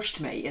 really pushed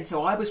me. And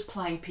so I was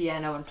playing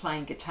piano and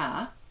playing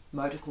guitar,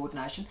 motor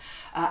coordination,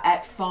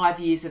 at 5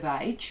 years of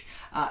age.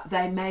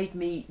 They made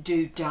me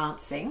do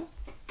dancing.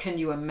 Can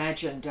you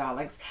imagine,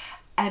 darlings?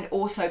 And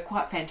also,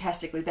 quite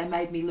fantastically, they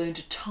made me learn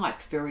to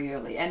type very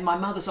early. And my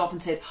mother's often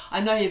said,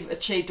 I know you've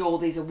achieved all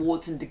these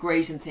awards and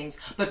degrees and things,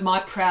 but my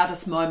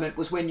proudest moment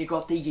was when you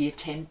got the Year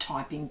 10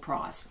 typing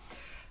prize.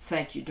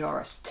 Thank you,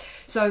 Doris.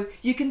 So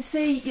you can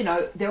see, you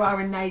know, there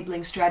are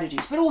enabling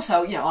strategies. But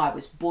also, you know, I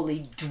was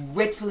bullied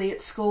dreadfully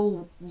at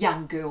school.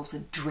 Young girls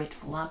are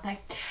dreadful, aren't they?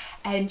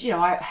 And, you know,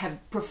 I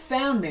have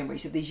profound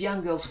memories of these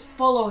young girls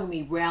following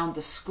me round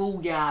the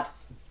schoolyard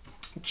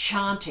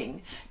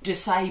chanting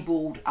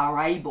disabled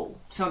are able.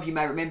 Some of you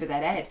may remember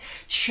that ad.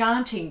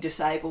 Chanting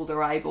disabled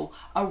are able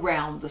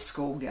around the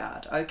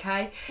schoolyard,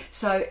 okay?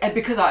 So, and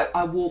because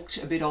I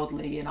walked a bit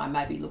oddly and I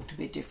maybe looked a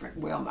bit different,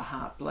 well, my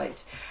heart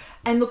bleeds.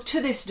 And look,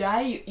 to this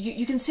day,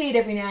 you can see it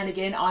every now and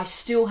again. I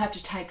still have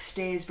to take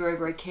stairs very,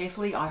 very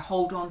carefully. I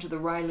hold on to the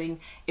railing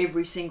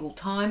every single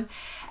time.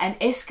 And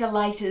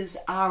escalators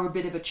are a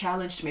bit of a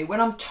challenge to me. When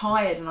I'm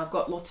tired and I've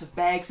got lots of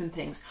bags and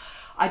things,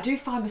 I do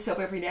find myself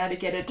every now and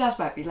again, it does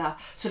make me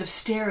laugh, sort of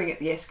staring at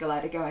the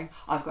escalator going,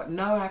 I've got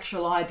no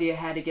actual idea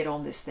how to get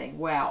on this thing.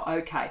 Wow,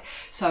 okay.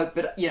 So,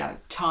 but, you know,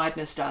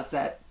 tiredness does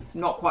that.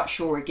 Not quite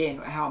sure, again,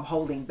 how I'm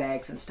holding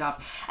bags and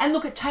stuff. And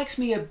look, it takes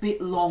me a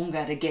bit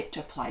longer to get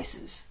to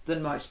places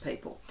than most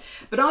people.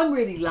 But I'm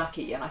really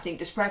lucky, and I think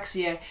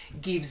dyspraxia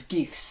gives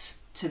gifts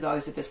to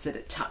those of us that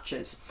it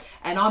touches.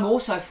 And I'm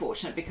also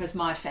fortunate because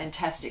my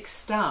fantastic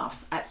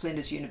staff at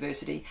Flinders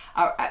University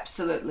are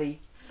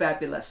absolutely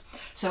fabulous.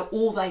 So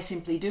all they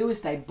simply do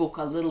is they book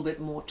a little bit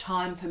more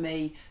time for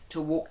me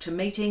to walk to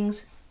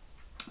meetings,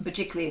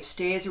 particularly if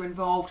stairs are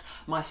involved.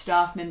 My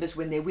staff members,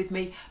 when they're with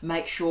me,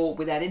 make sure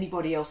without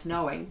anybody else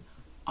knowing,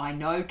 I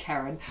know,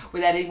 Karen,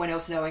 without anyone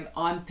else knowing,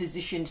 I'm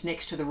positioned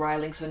next to the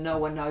railing so no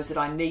one knows that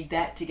I need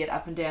that to get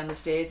up and down the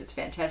stairs. It's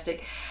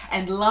fantastic.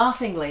 And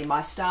laughingly,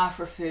 my staff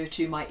refer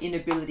to my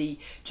inability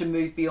to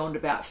move beyond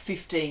about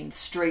 15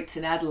 streets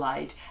in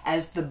Adelaide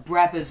as the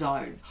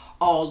Brabazon.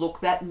 Oh,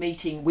 look, that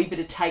meeting, we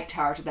better take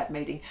Tara to that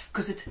meeting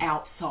because it's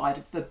outside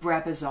of the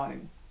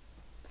Brabazon.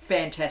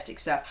 Fantastic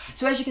stuff.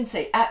 So as you can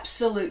see,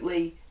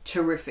 absolutely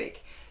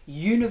terrific.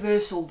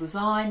 Universal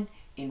design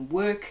in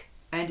work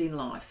and in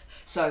life.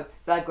 So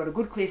they've got a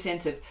good clear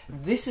sense of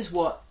this is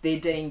what their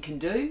dean can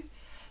do,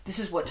 this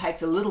is what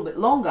takes a little bit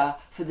longer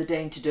for the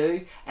dean to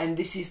do, and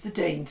this is the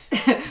dean's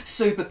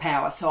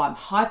superpower. So I'm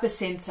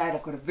hypersensate,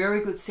 I've got a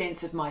very good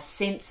sense of my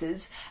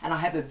senses, and I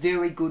have a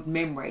very good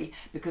memory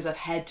because I've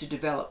had to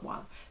develop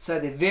one. So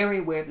they're very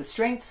aware of the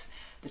strengths,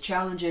 the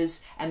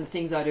challenges, and the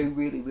things I do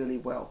really, really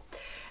well.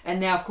 And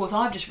now, of course,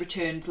 I've just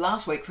returned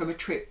last week from a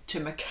trip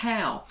to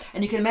Macau.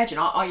 And you can imagine,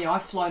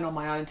 I've flown on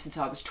my own since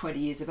I was 20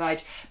 years of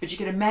age. But you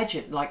can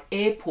imagine, like,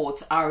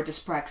 airports are a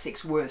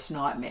dyspraxic's worst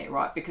nightmare,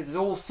 right? Because there's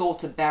all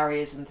sorts of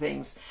barriers and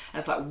things. And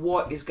it's like,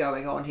 what is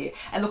going on here?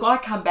 And look, I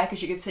come back,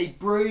 as you can see,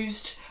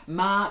 bruised,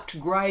 marked,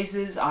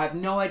 grazes. I have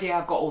no idea.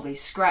 I've got all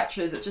these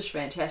scratches. It's just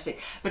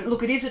fantastic. But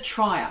look, it is a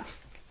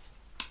triumph.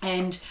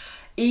 And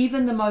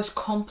even the most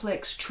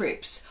complex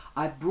trips,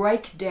 I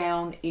break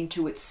down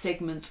into its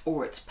segments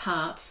or its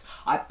parts.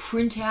 I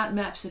print out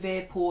maps of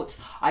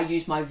airports. I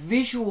use my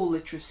visual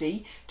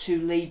literacy to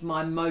lead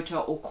my motor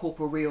or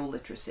corporeal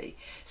literacy.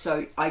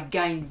 So I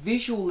gain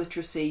visual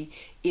literacy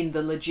in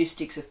the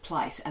logistics of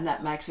place, and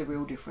that makes a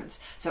real difference.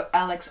 So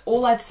Alex,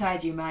 all I'd say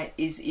to you, mate,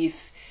 is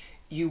if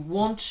you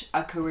want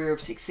a career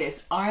of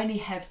success, I only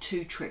have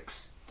 2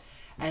 tricks,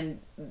 and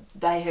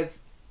they've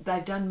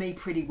done me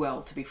pretty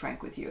well, to be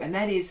frank with you. And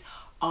that is,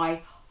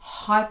 I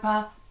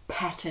hyper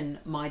pattern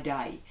my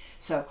day.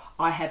 So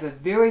I have a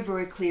very,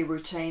 very clear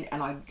routine,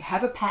 and I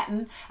have a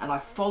pattern, and I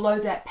follow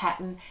that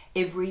pattern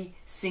every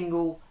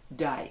single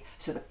day.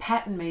 So the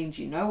pattern means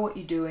you know what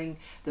you're doing,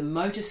 the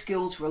motor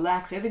skills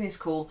relax, everything's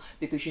cool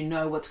because you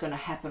know what's going to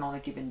happen on a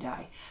given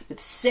day. But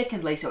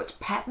secondly, so it's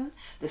pattern.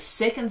 The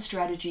second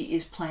strategy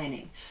is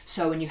planning.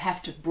 So when you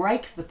have to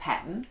break the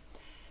pattern,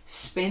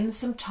 spend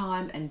some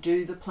time and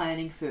do the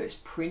planning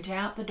first. Print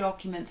out the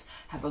documents,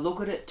 have a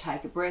look at it,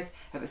 take a breath,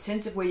 have a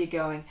sense of where you're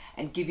going,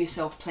 and give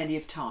yourself plenty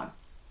of time.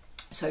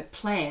 So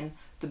plan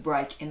the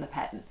break in the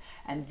pattern.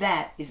 And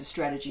that is a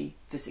strategy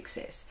for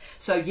success.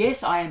 So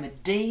yes, I am a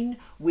dean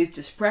with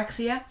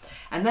dyspraxia,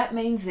 and that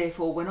means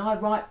therefore when I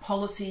write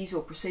policies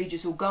or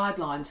procedures or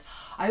guidelines,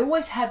 I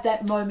always have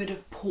that moment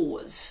of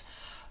pause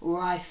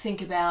where I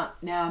think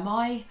about, now am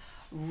I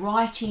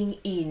writing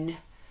in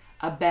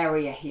a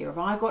barrier here? Have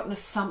I got an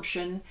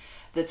assumption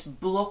that's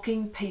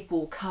blocking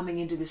people coming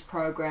into this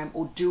program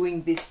or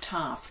doing this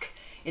task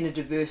in a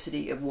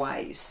diversity of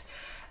ways?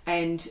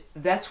 And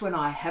that's when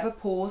I have a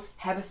pause,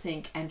 have a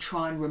think, and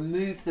try and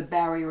remove the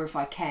barrier if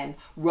I can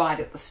right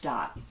at the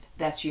start.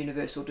 That's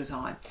universal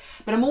design.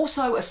 But I'm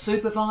also a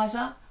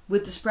supervisor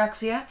with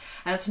dyspraxia,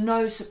 and it's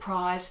no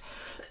surprise,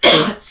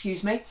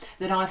 excuse me,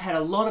 that I've had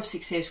a lot of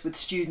success with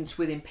students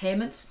with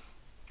impairments,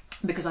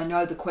 because I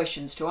know the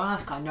questions to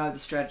ask, I know the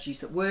strategies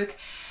that work,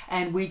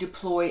 and we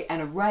deploy an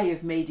array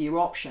of media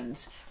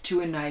options to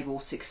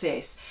enable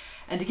success.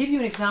 And to give you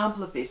an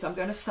example of this, I'm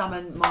going to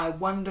summon my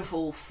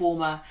wonderful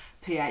former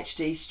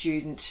PhD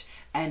student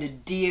and a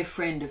dear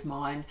friend of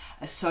mine,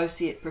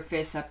 Associate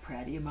Professor,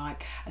 proud of you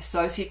Mike,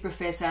 Associate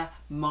Professor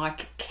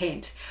Mike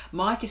Kent.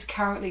 Mike is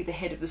currently the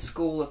head of the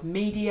School of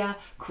Media,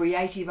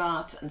 Creative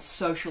Arts and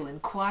Social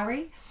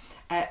Inquiry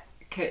at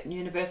Curtin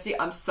University.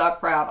 I'm so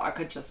proud, I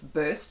could just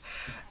burst.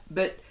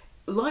 But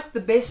like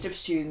the best of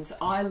students,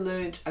 I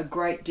learned a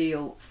great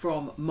deal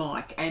from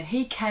Mike, and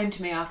he came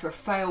to me after a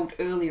failed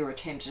earlier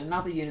attempt at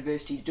another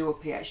university to do a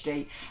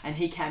PhD, and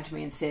he came to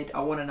me and said,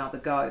 I want another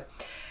go.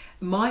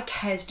 Mike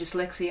has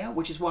dyslexia,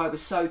 which is why I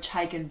was so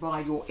taken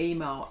by your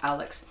email,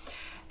 Alex.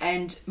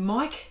 And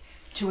Mike,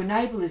 to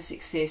enable his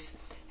success,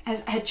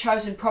 had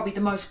chosen probably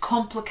the most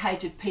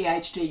complicated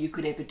PhD you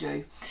could ever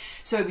do.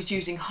 So he was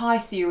using high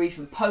theory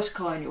from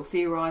post-colonial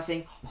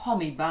theorising,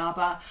 Homi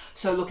Bhabha,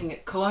 so looking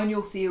at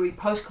colonial theory,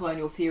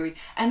 post-colonial theory,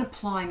 and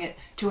applying it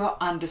to our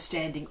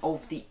understanding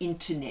of the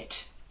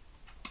internet.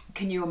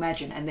 Can you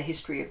imagine? And the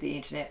history of the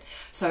internet.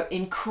 So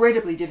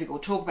incredibly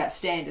difficult. Talk about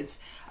standards.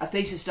 A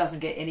thesis doesn't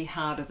get any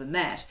harder than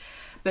that.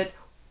 But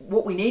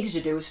what we needed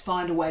to do is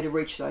find a way to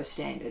reach those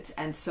standards.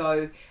 And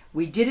so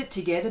we did it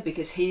together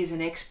because he is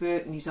an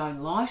expert in his own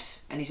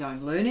life and his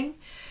own learning.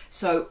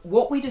 So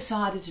what we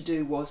decided to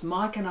do was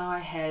Mike and I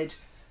had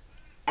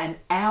an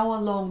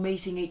hour-long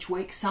meeting each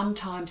week,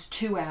 sometimes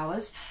 2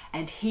 hours,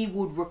 and he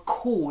would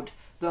record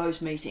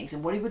those meetings.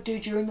 And what he would do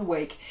during the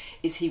week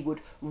is he would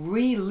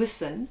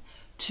re-listen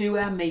to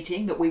our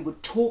meeting, that we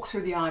would talk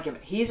through the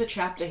argument. Here's a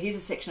chapter, here's a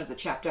section of the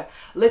chapter.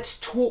 Let's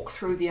talk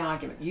through the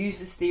argument. Use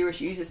this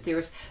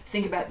theorist,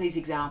 think about these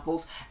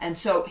examples. And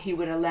so he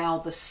would allow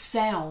the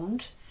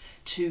sound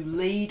to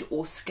lead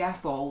or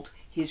scaffold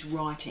his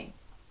writing.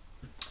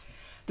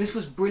 This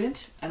was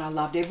brilliant, and I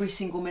loved every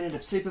single minute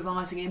of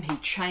supervising him. He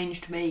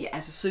changed me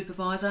as a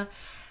supervisor,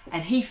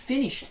 and he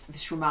finished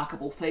this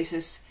remarkable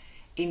thesis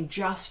in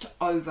just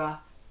over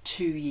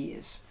 2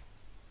 years.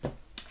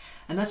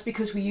 And that's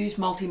because we used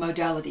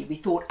multimodality. We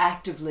thought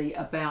actively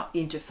about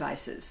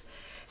interfaces.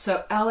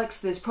 So Alex,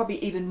 there's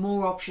probably even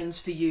more options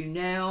for you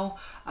now.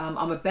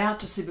 I'm about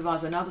to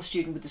supervise another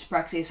student with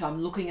dyspraxia, so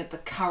I'm looking at the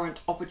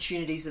current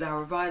opportunities that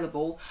are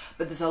available,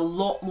 but there's a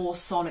lot more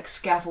sonic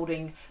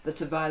scaffolding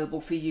that's available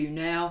for you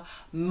now.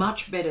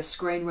 Much better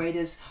screen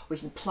readers. We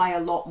can play a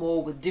lot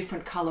more with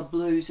different colour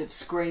blues of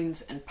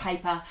screens and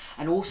paper,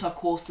 and also of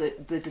course the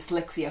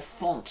dyslexia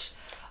font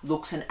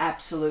looks an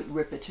absolute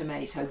ripper to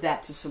me, so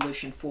that's a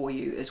solution for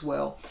you as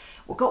well.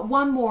 We've got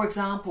one more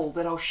example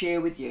that I'll share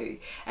with you,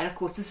 and of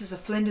course this is a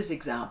Flinders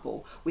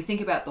example. We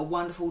think about the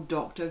wonderful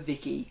Dr.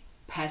 Vicky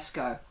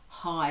Pascoe.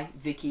 Hi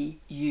Vicky,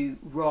 you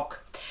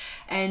rock.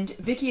 And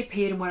Vicky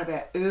appeared in one of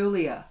our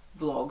earlier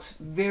vlogs,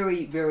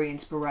 very, very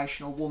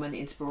inspirational woman,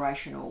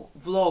 inspirational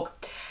vlog.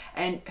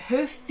 And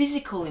her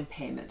physical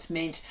impairments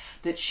meant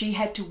that she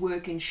had to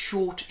work in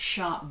short,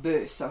 sharp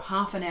bursts, so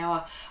half an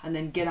hour and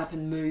then get up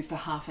and move for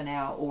half an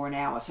hour or an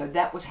hour. So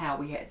that was how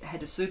we had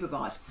to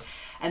supervise.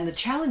 And the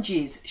challenge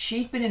is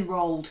she'd been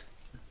enrolled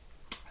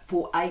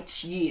for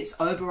 8 years,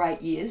 over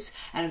 8 years,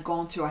 and had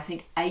gone through, I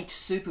think, 8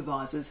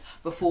 supervisors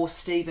before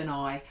Steve and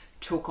I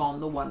took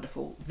on the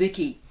wonderful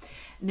Vicky.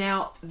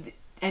 Now,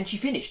 and she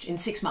finished in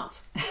 6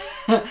 months.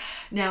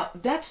 Now,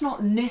 that's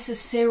not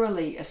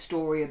necessarily a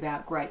story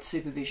about great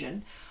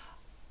supervision.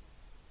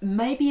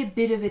 Maybe a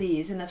bit of it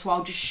is, and that's why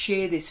I'll just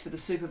share this for the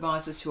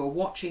supervisors who are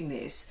watching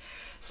this.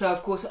 So,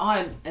 of course,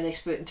 I'm an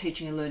expert in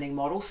teaching and learning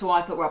models, so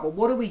I thought, right, well,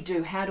 what do we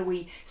do? How do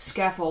we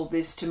scaffold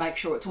this to make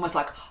sure it's almost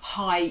like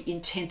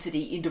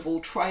high-intensity interval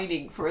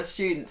training for a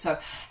student? So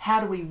how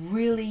do we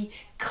really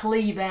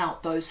cleave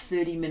out those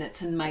 30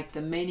 minutes and make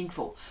them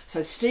meaningful?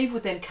 So Steve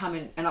would then come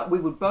in, and we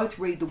would both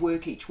read the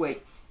work each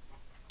week,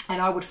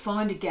 and I would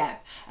find a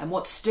gap. And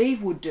what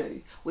Steve would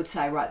do would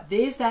say, right,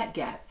 there's that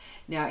gap.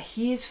 Now,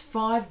 here's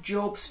 5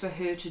 jobs for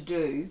her to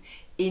do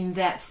in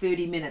that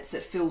 30 minutes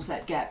that fills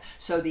that gap.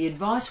 So the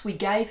advice we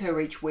gave her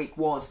each week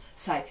was,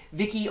 say,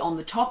 Vicky, on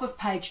the top of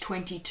page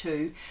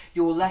 22,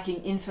 you're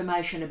lacking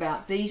information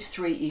about these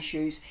 3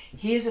 issues.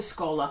 Here's a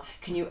scholar.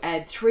 Can you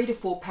add 3 to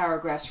 4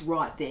 paragraphs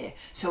right there?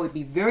 So it'd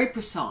be very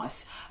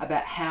precise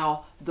about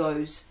how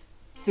those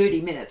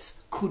 30 minutes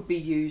could be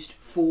used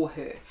for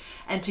her.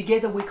 And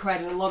together we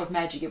created a lot of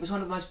magic. It was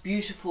one of the most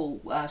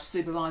beautiful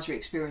supervisory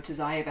experiences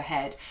I ever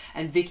had.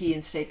 And Vicky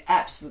and Steve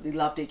absolutely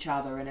loved each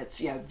other. And it's,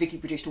 Vicky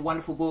produced a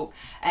wonderful book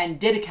and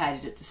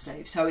dedicated it to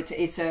Steve. So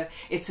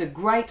it's a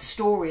great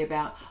story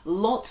about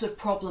lots of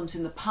problems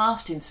in the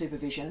past in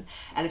supervision.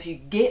 And if you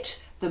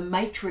get the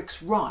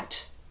matrix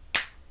right,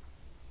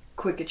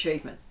 quick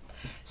achievement.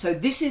 So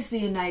this is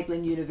the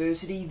enabling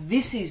university,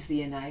 this is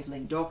the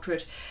enabling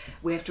doctorate.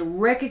 We have to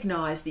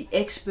recognise the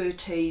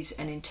expertise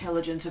and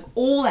intelligence of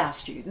all our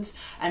students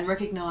and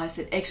recognise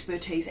that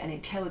expertise and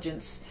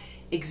intelligence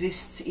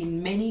exists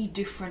in many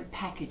different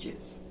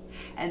packages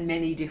and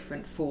many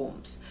different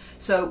forms.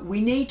 So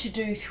we need to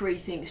do 3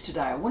 things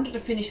today. I wanted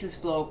to finish this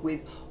vlog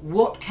with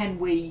what can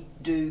we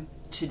do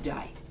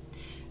today?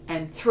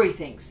 And 3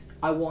 things.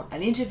 I want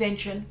an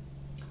intervention,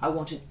 I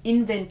want an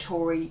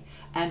inventory,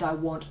 and I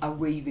want a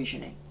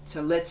revisioning.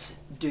 So let's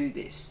do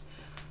this.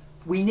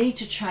 We need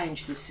to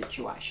change this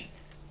situation.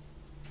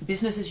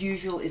 Business as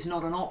usual is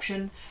not an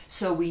option,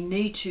 so we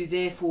need to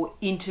therefore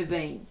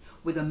intervene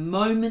with a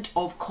moment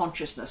of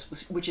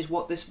consciousness, which is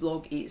what this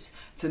vlog is,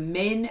 for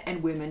men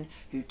and women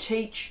who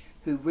teach,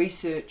 who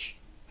research,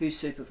 who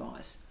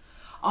supervise.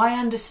 I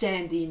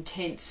understand the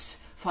intense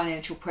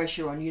financial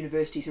pressure on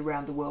universities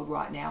around the world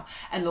right now,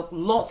 and look,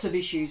 lots of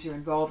issues are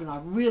involved, and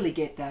I really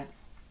get that.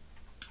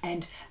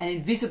 And an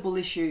invisible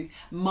issue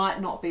might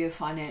not be a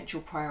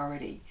financial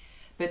priority,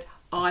 but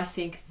I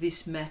think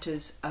this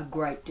matters a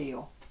great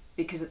deal,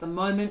 because at the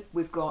moment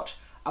we've got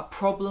a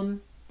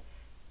problem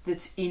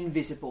that's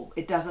invisible.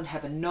 It doesn't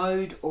have a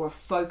node or a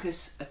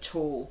focus at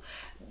all.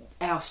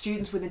 Our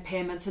students with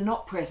impairments are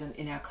not present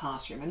in our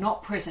classroom, are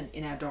not present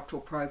in our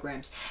doctoral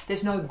programs.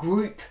 There's no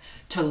group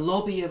to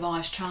lobby a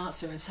Vice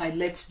Chancellor and say,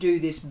 let's do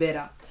this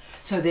better.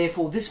 So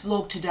therefore this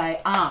vlog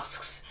today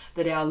asks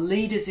that our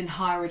leaders in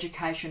higher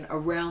education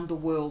around the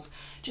world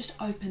just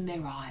open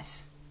their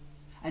eyes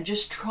and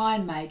just try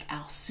and make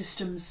our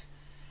systems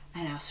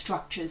and our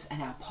structures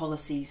and our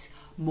policies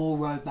more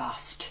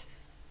robust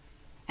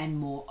and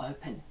more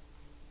open.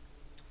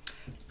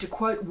 To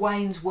quote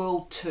Wayne's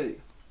World 2,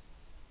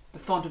 the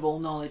font of all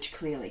knowledge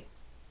clearly,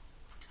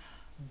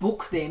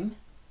 book them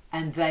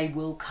and they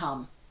will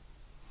come.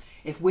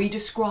 If we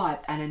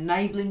describe an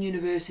enabling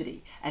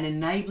university, an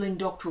enabling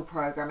doctoral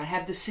program, and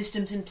have the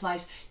systems in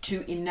place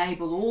to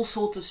enable all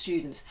sorts of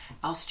students,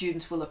 our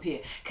students will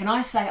appear. Can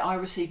I say I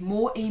receive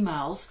more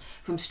emails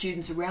from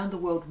students around the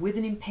world with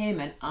an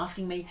impairment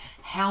asking me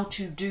how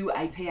to do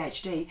a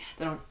PhD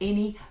than on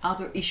any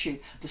other issue.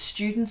 The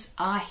students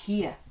are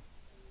here.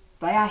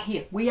 They are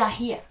here. We are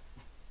here.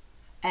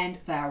 And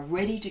they are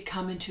ready to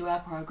come into our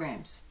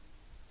programs.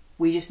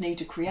 We just need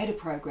to create a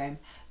program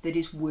that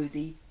is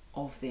worthy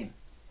of them.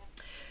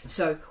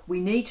 So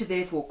we need to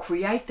therefore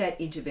create that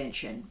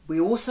intervention. We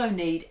also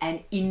need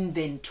an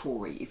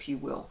inventory, if you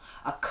will,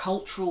 a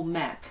cultural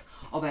map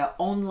of our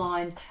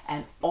online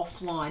and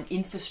offline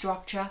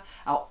infrastructure,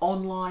 our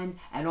online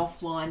and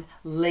offline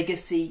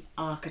legacy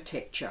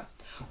architecture.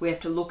 We have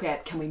to look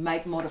at, can we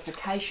make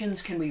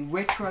modifications, can we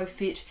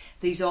retrofit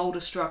these older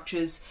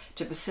structures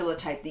to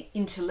facilitate the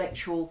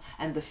intellectual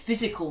and the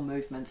physical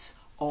movements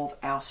of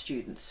our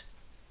students.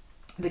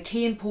 The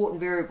key important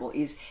variable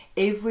is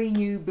every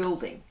new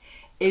building,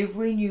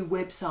 every new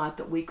website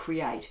that we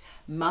create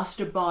must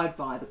abide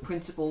by the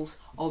principles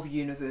of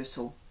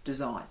universal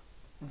design.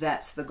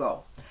 That's the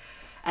goal.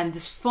 And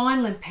this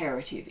final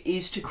imperative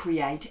is to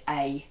create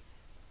a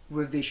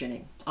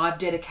revisioning. I've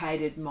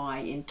dedicated my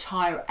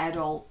entire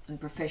adult and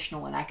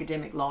professional and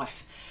academic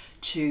life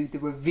to the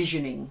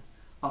revisioning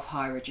of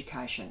higher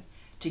education,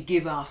 to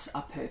give us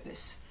a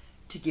purpose,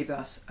 to give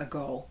us a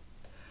goal.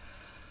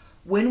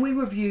 When we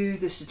review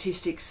the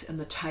statistics and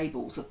the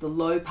tables of the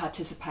low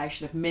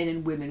participation of men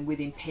and women with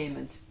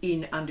impairments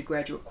in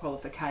undergraduate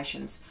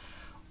qualifications,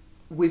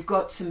 we've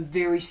got some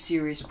very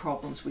serious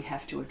problems we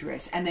have to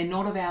address, and they're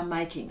not of our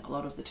making a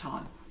lot of the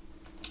time,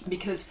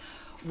 because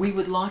we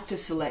would like to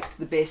select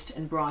the best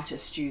and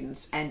brightest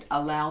students and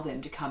allow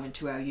them to come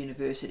into our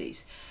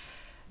universities.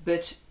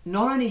 But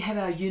not only have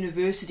our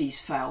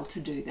universities failed to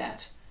do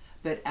that,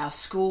 but our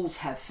schools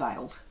have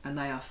failed, and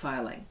they are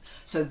failing.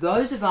 So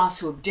those of us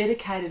who have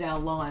dedicated our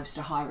lives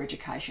to higher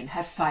education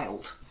have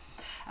failed.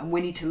 And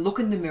we need to look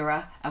in the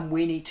mirror and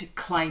we need to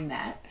claim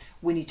that.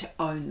 We need to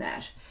own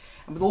that.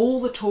 And with all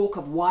the talk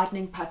of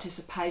widening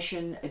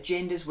participation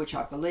agendas, which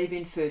I believe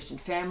in, first in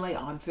family,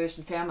 I'm first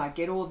in family, I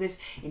get all of this,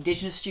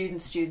 Indigenous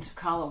students, students of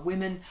colour,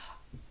 women,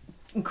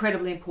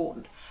 incredibly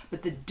important.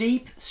 But the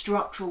deep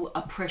structural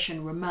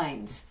oppression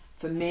remains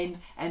for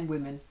men and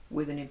women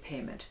with an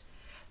impairment.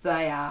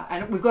 They are,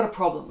 and we've got a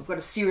problem, we've got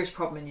a serious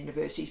problem in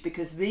universities,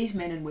 because these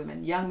men and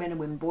women, young men and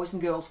women, boys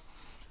and girls,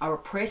 are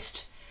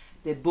oppressed,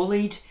 they're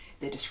bullied,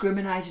 they're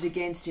discriminated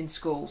against in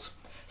schools.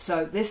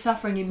 So they're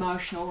suffering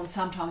emotional and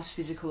sometimes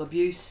physical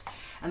abuse,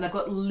 and they've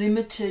got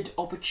limited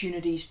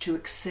opportunities to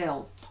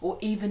excel or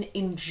even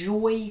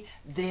enjoy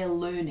their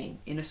learning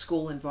in a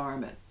school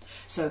environment.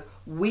 So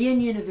we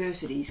in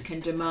universities can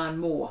demand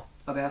more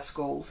of our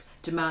schools,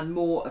 demand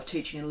more of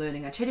teaching and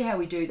learning. I'll tell you how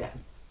we do that.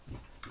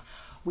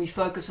 We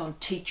focus on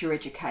teacher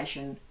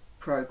education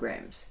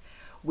programs.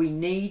 We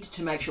need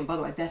to make sure, and by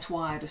the way, that's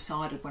why I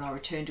decided when I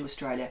returned to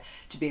Australia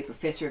to be a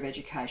professor of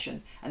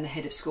education and the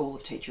head of school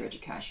of teacher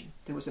education.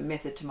 There was a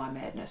method to my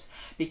madness,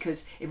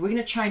 because if we're going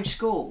to change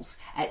schools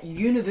at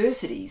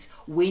universities,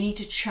 we need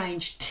to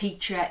change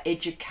teacher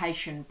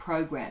education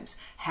programs,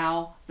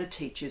 how the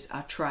teachers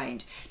are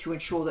trained, to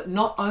ensure that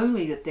not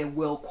only that they're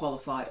well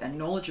qualified and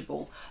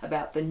knowledgeable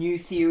about the new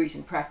theories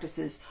and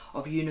practices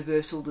of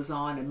universal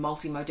design and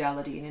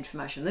multimodality and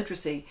information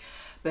literacy,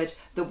 but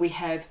that we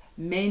have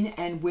men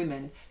and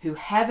women who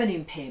have an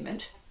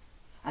impairment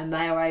and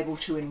they are able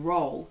to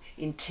enrol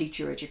in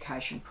teacher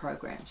education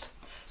programs.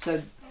 So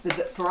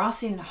for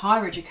us in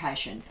higher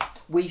education,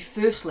 we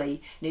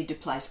firstly need to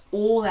place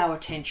all our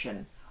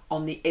attention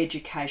on the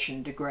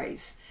education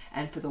degrees.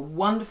 And for the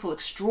wonderful,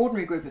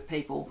 extraordinary group of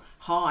people,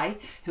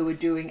 who are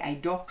doing a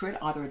doctorate,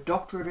 either a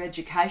doctorate of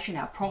education,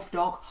 our prof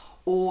doc,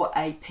 or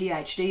a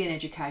PhD in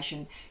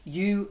education,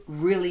 you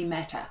really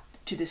matter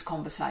to this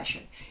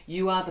conversation.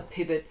 You are the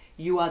pivot,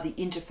 you are the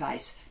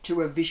interface to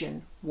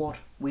revision what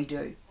we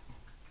do.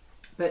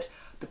 But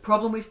the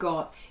problem we've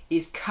got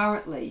is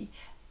currently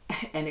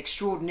and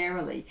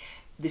extraordinarily,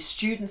 the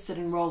students that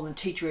enrol in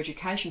teacher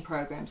education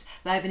programs,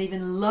 they have an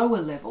even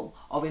lower level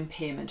of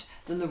impairment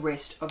than the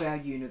rest of our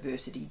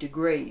university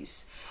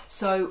degrees.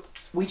 So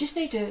we just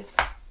need to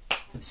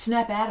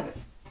snap out of it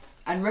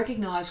and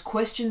recognise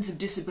questions of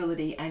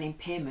disability and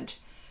impairment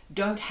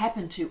don't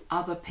happen to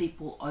other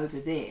people over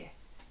there.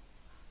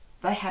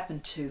 They happen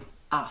to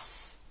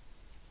us.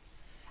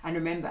 And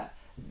remember,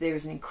 there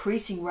is an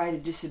increasing rate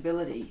of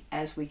disability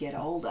as we get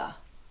older.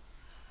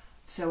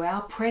 So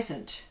our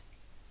present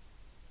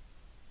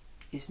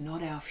is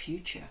not our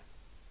future.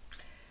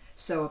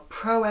 So a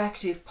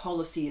proactive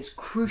policy is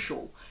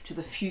crucial to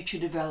the future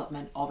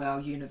development of our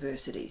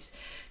universities.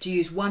 To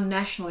use one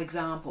national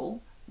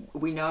example,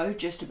 we know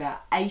just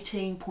about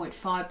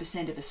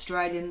 18.5% of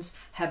Australians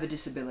have a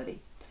disability.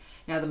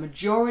 Now, the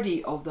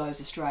majority of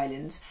those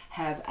Australians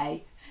have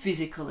a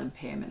physical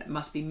impairment. It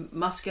must be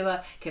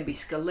muscular, can be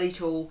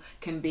skeletal,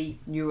 can be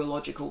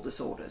neurological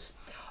disorders.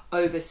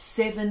 Over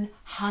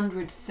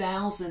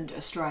 700,000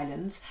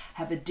 Australians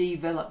have a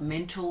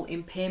developmental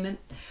impairment.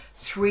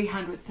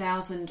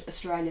 300,000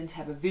 Australians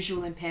have a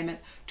visual impairment.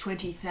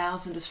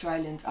 20,000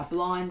 Australians are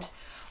blind.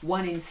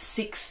 1 in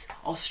 6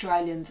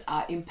 Australians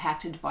are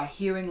impacted by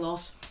hearing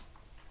loss.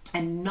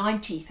 And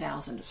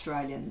 90,000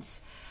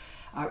 Australians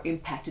are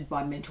impacted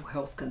by mental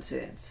health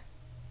concerns.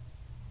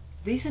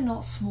 These are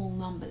not small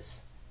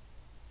numbers,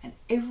 and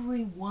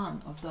every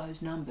one of those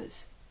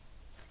numbers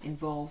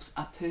involves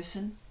a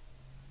person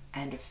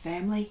and a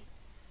family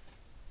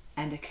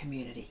and a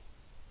community.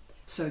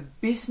 So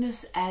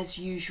business as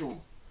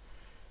usual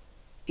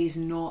is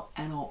not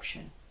an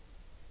option.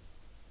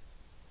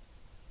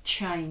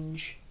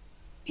 Change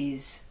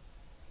is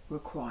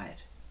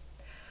required.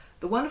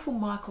 The wonderful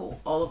Michael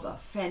Oliver,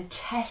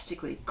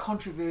 fantastically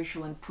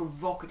controversial and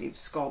provocative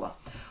scholar,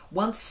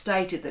 once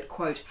stated that,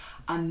 quote,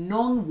 a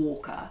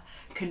non-walker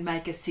can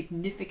make a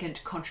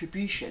significant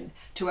contribution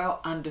to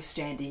our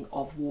understanding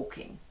of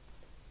walking.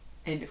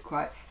 End of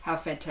quote. How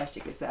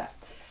fantastic is that?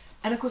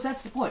 And of course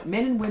that's the point.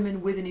 Men and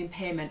women with an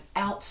impairment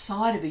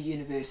outside of a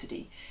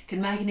university can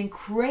make an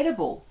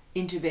incredible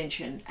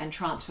intervention and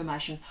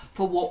transformation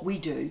for what we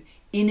do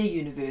in a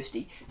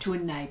university to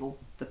enable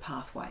the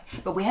pathway.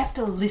 But we have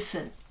to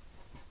listen.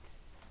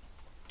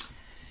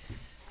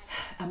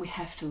 And we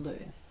have to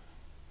learn.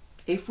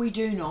 If we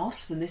do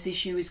not, then this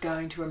issue is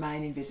going to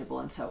remain invisible.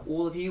 And so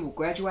all of you will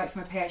graduate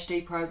from a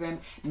PhD program.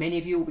 Many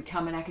of you will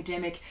become an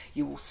academic.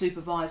 You will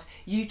supervise.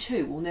 You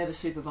too will never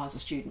supervise a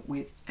student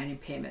with an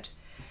impairment.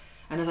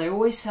 And as I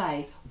always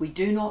say, we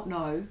do not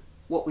know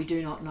what we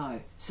do not know.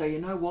 So you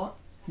know what?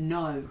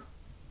 Know.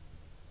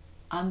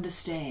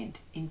 Understand.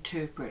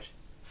 Interpret.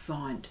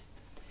 Find.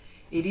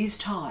 It is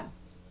time.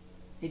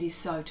 It is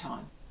so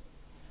time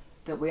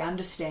that we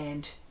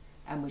understand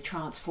and we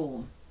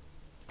transform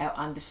our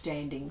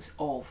understandings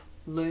of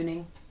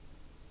learning,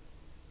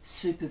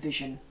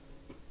 supervision,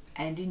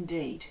 and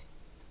indeed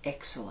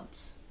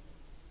excellence.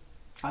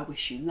 I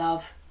wish you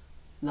love,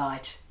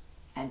 light,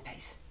 and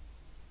peace.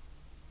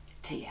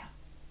 Tea out.